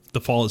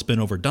the fall has been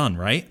overdone,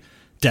 right?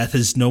 Death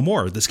is no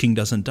more. This king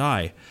doesn't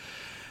die.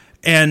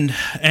 And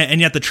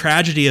yet the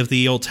tragedy of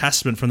the Old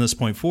Testament from this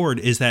point forward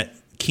is that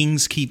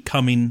kings keep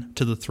coming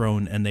to the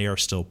throne and they are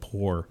still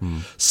poor.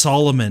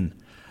 Solomon,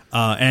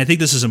 and I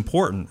think this is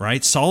important,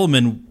 right?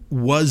 Solomon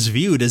was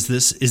viewed as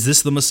is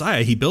this the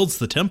Messiah? He builds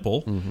the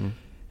temple.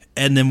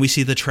 And then we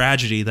see the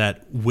tragedy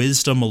that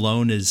wisdom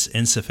alone is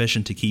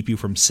insufficient to keep you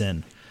from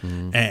sin.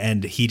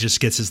 And he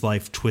just gets his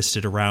life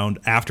twisted around.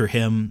 After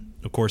him,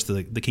 of course,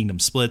 the kingdom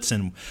splits.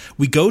 And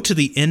we go to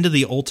the end of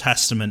the Old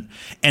Testament,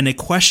 and a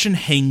question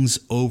hangs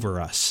over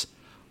us.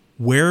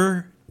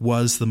 Where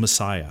was the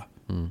Messiah?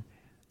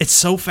 It's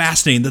so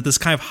fascinating that this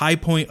kind of high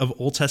point of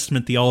Old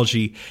Testament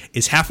theology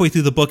is halfway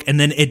through the book, and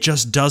then it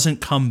just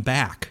doesn't come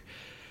back.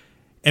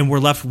 And we're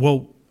left,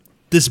 well,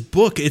 this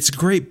book, it's a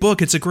great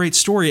book, it's a great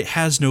story, it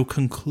has no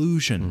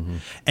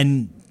conclusion.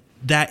 And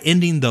that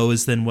ending, though,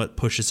 is then what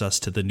pushes us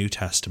to the New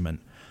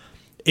Testament.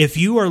 If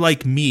you are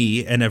like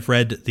me and have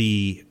read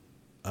the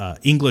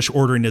English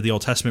ordering of the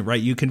Old Testament, right,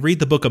 you can read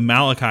the book of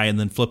Malachi and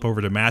then flip over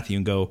to Matthew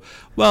and go,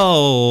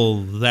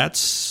 well,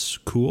 that's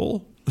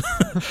cool.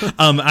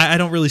 I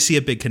don't really see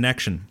a big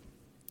connection.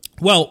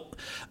 Well,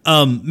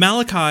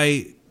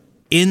 Malachi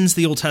ends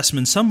the Old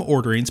Testament in some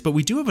orderings, but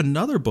we do have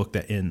another book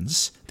that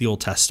ends the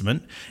Old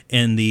Testament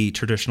in the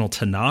traditional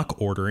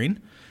Tanakh ordering, and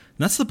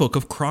that's the book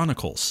of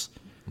Chronicles.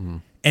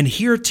 And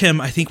here,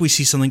 Tim, I think we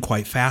see something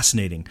quite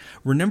fascinating.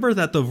 Remember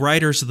that the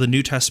writers of the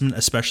New Testament,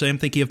 especially I'm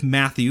thinking of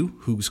Matthew,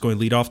 who's going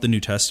to lead off the New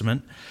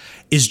Testament,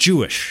 is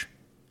Jewish.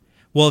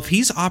 Well, if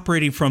he's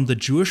operating from the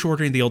Jewish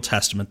ordering of the Old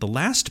Testament, the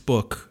last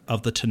book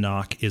of the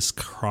Tanakh is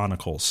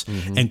Chronicles.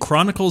 And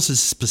Chronicles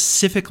is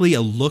specifically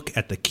a look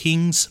at the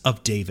kings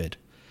of David,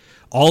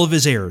 all of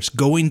his heirs,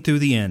 going through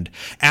the end,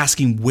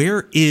 asking,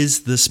 where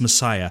is this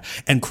Messiah?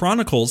 And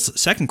Chronicles,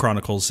 2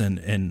 Chronicles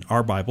in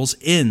our Bibles,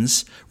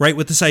 ends, right,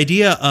 with this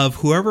idea of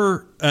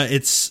whoever,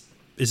 is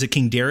it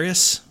King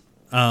Darius?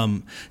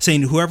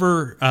 Saying,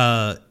 whoever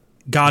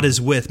God is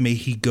with, may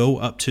he go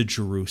up to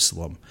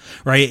Jerusalem,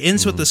 right? It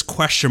ends with this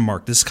question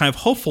mark, this kind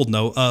of hopeful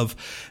note of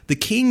the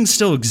king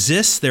still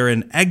exists, they're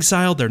in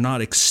exile, they're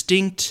not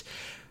extinct.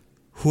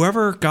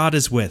 Whoever God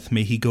is with,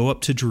 may he go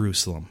up to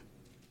Jerusalem.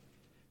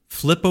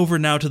 Flip over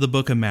now to the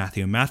book of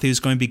Matthew. Matthew is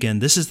going to begin.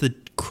 This is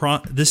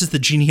the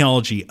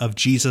genealogy of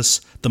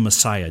Jesus, the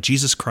Messiah,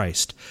 Jesus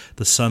Christ,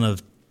 the son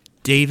of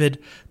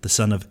David, the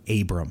son of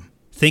Abram.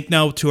 Think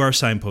now to our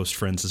signpost,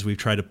 friends, as we've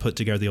tried to put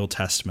together the Old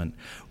Testament.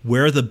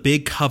 Where are the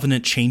big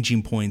covenant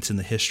changing points in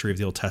the history of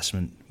the Old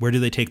Testament? Where do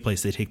they take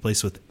place? They take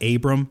place with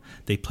Abram.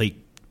 They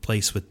take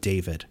place with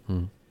David.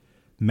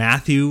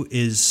 Matthew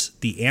is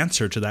the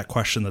answer to that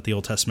question that the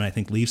Old Testament, I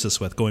think, leaves us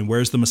with. Going,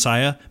 where's the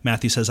Messiah?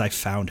 Matthew says, I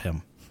found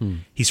him.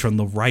 He's from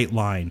the right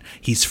line.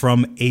 He's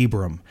from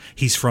Abram.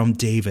 He's from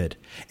David.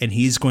 And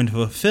he's going to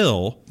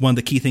fulfill one of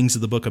the key things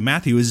of the book of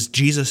Matthew is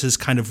Jesus is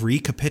kind of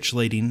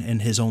recapitulating in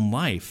his own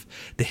life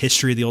the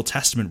history of the Old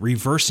Testament,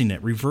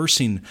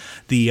 reversing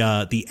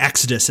the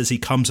Exodus as he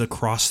comes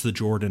across the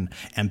Jordan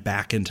and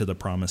back into the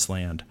Promised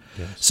Land.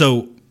 Yes.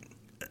 So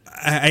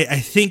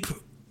I think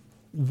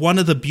one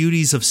of the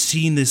beauties of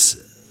seeing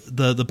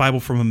the Bible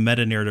from a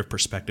meta-narrative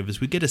perspective is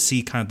we get to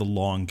see kind of the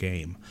long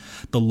game,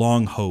 the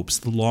long hopes,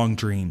 the long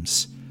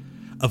dreams.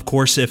 Of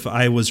course, if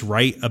I was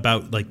right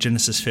about like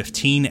Genesis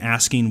 15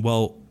 asking,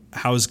 well,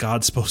 how is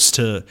God supposed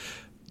to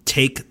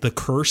take the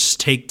curse,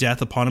 take death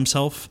upon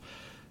himself?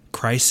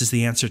 Christ is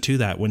the answer to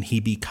that. When he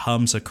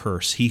becomes a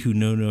curse, he who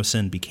knew no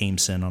sin became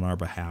sin on our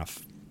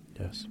behalf.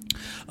 Yes.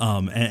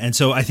 And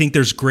so I think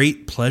there's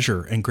great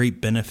pleasure and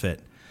great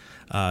benefit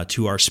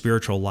to our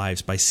spiritual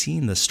lives by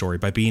seeing this story,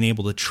 by being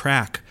able to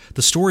track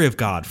the story of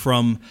God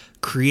from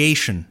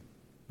creation,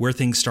 where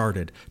things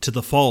started, to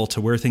the fall,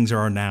 to where things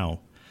are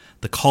now.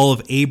 The call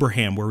of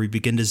Abraham, where we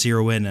begin to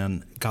zero in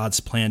on God's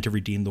plan to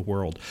redeem the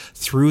world.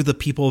 Through the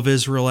people of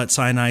Israel at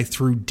Sinai,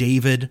 through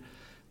David,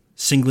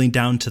 singling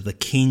down to the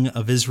king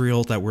of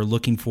Israel that we're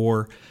looking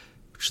for,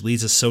 which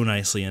leads us so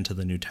nicely into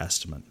the New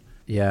Testament.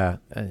 Yeah,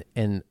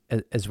 and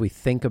as we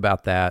think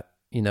about that,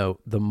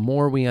 the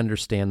more we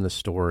understand the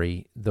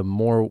story, the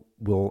more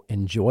we'll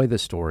enjoy the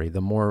story,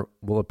 the more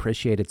we'll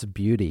appreciate its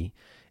beauty.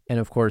 And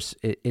of course,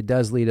 it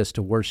does lead us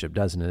to worship,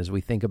 doesn't it? As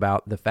we think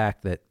about the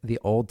fact that the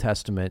Old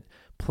Testament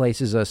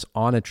places us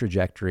on a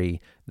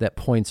trajectory that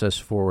points us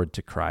forward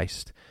to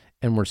Christ.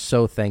 And we're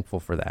so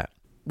thankful for that.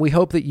 We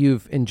hope that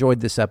you've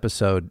enjoyed this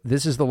episode.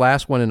 This is the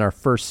last one in our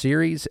first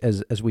series,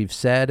 as we've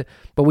said,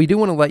 but we do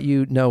want to let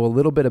you know a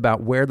little bit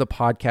about where the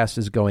podcast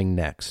is going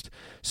next.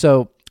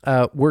 So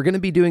we're going to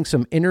be doing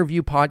some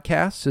interview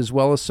podcasts as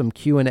well as some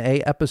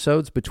Q&A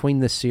episodes between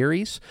this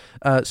series.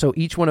 So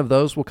each one of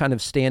those will kind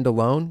of stand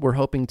alone. We're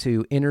hoping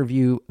to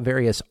interview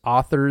various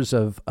authors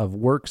of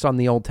works on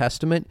the Old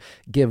Testament,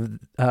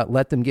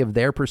 let them give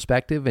their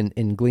perspective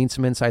and glean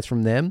some insights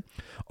from them.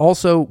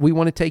 Also, we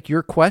want to take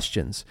your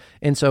questions.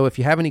 And so if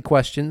you have any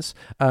questions,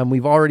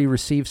 we've already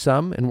received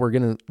some, and we're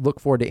going to look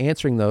forward to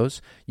answering those.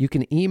 You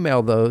can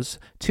email those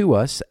to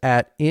us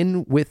at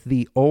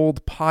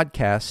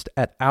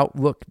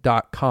inwiththeoldpodcast@outlook.com.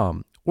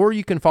 Or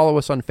you can follow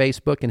us on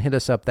Facebook and hit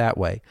us up that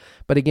way.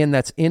 But again,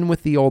 that's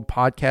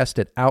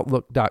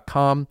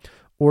inwiththeoldpodcast@outlook.com.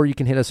 Or you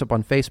can hit us up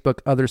on Facebook,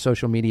 other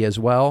social media as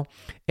well.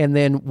 And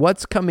then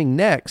what's coming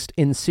next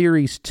in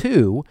Series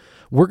 2,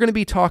 we're going to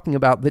be talking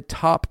about the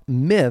top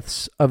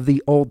myths of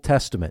the Old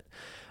Testament.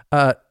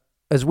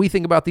 As we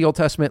think about the Old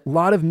Testament, a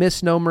lot of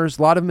misnomers,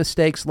 a lot of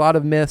mistakes, a lot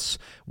of myths.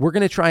 We're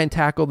going to try and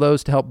tackle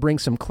those to help bring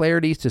some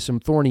clarity to some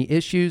thorny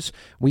issues.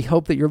 We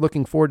hope that you're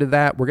looking forward to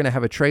that. We're going to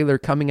have a trailer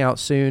coming out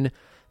soon.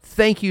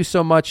 Thank you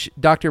so much,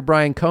 Dr.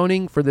 Brian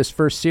Koenig, for this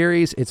first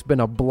series. It's been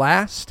a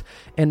blast.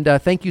 And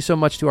thank you so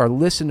much to our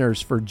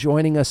listeners for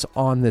joining us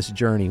on this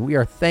journey. We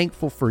are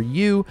thankful for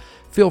you.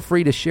 Feel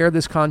free to share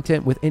this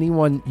content with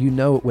anyone you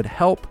know it would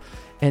help.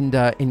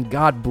 And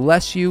God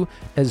bless you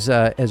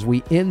as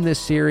we end this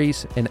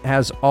series. And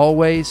as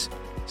always,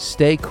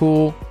 stay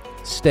cool,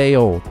 stay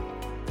old.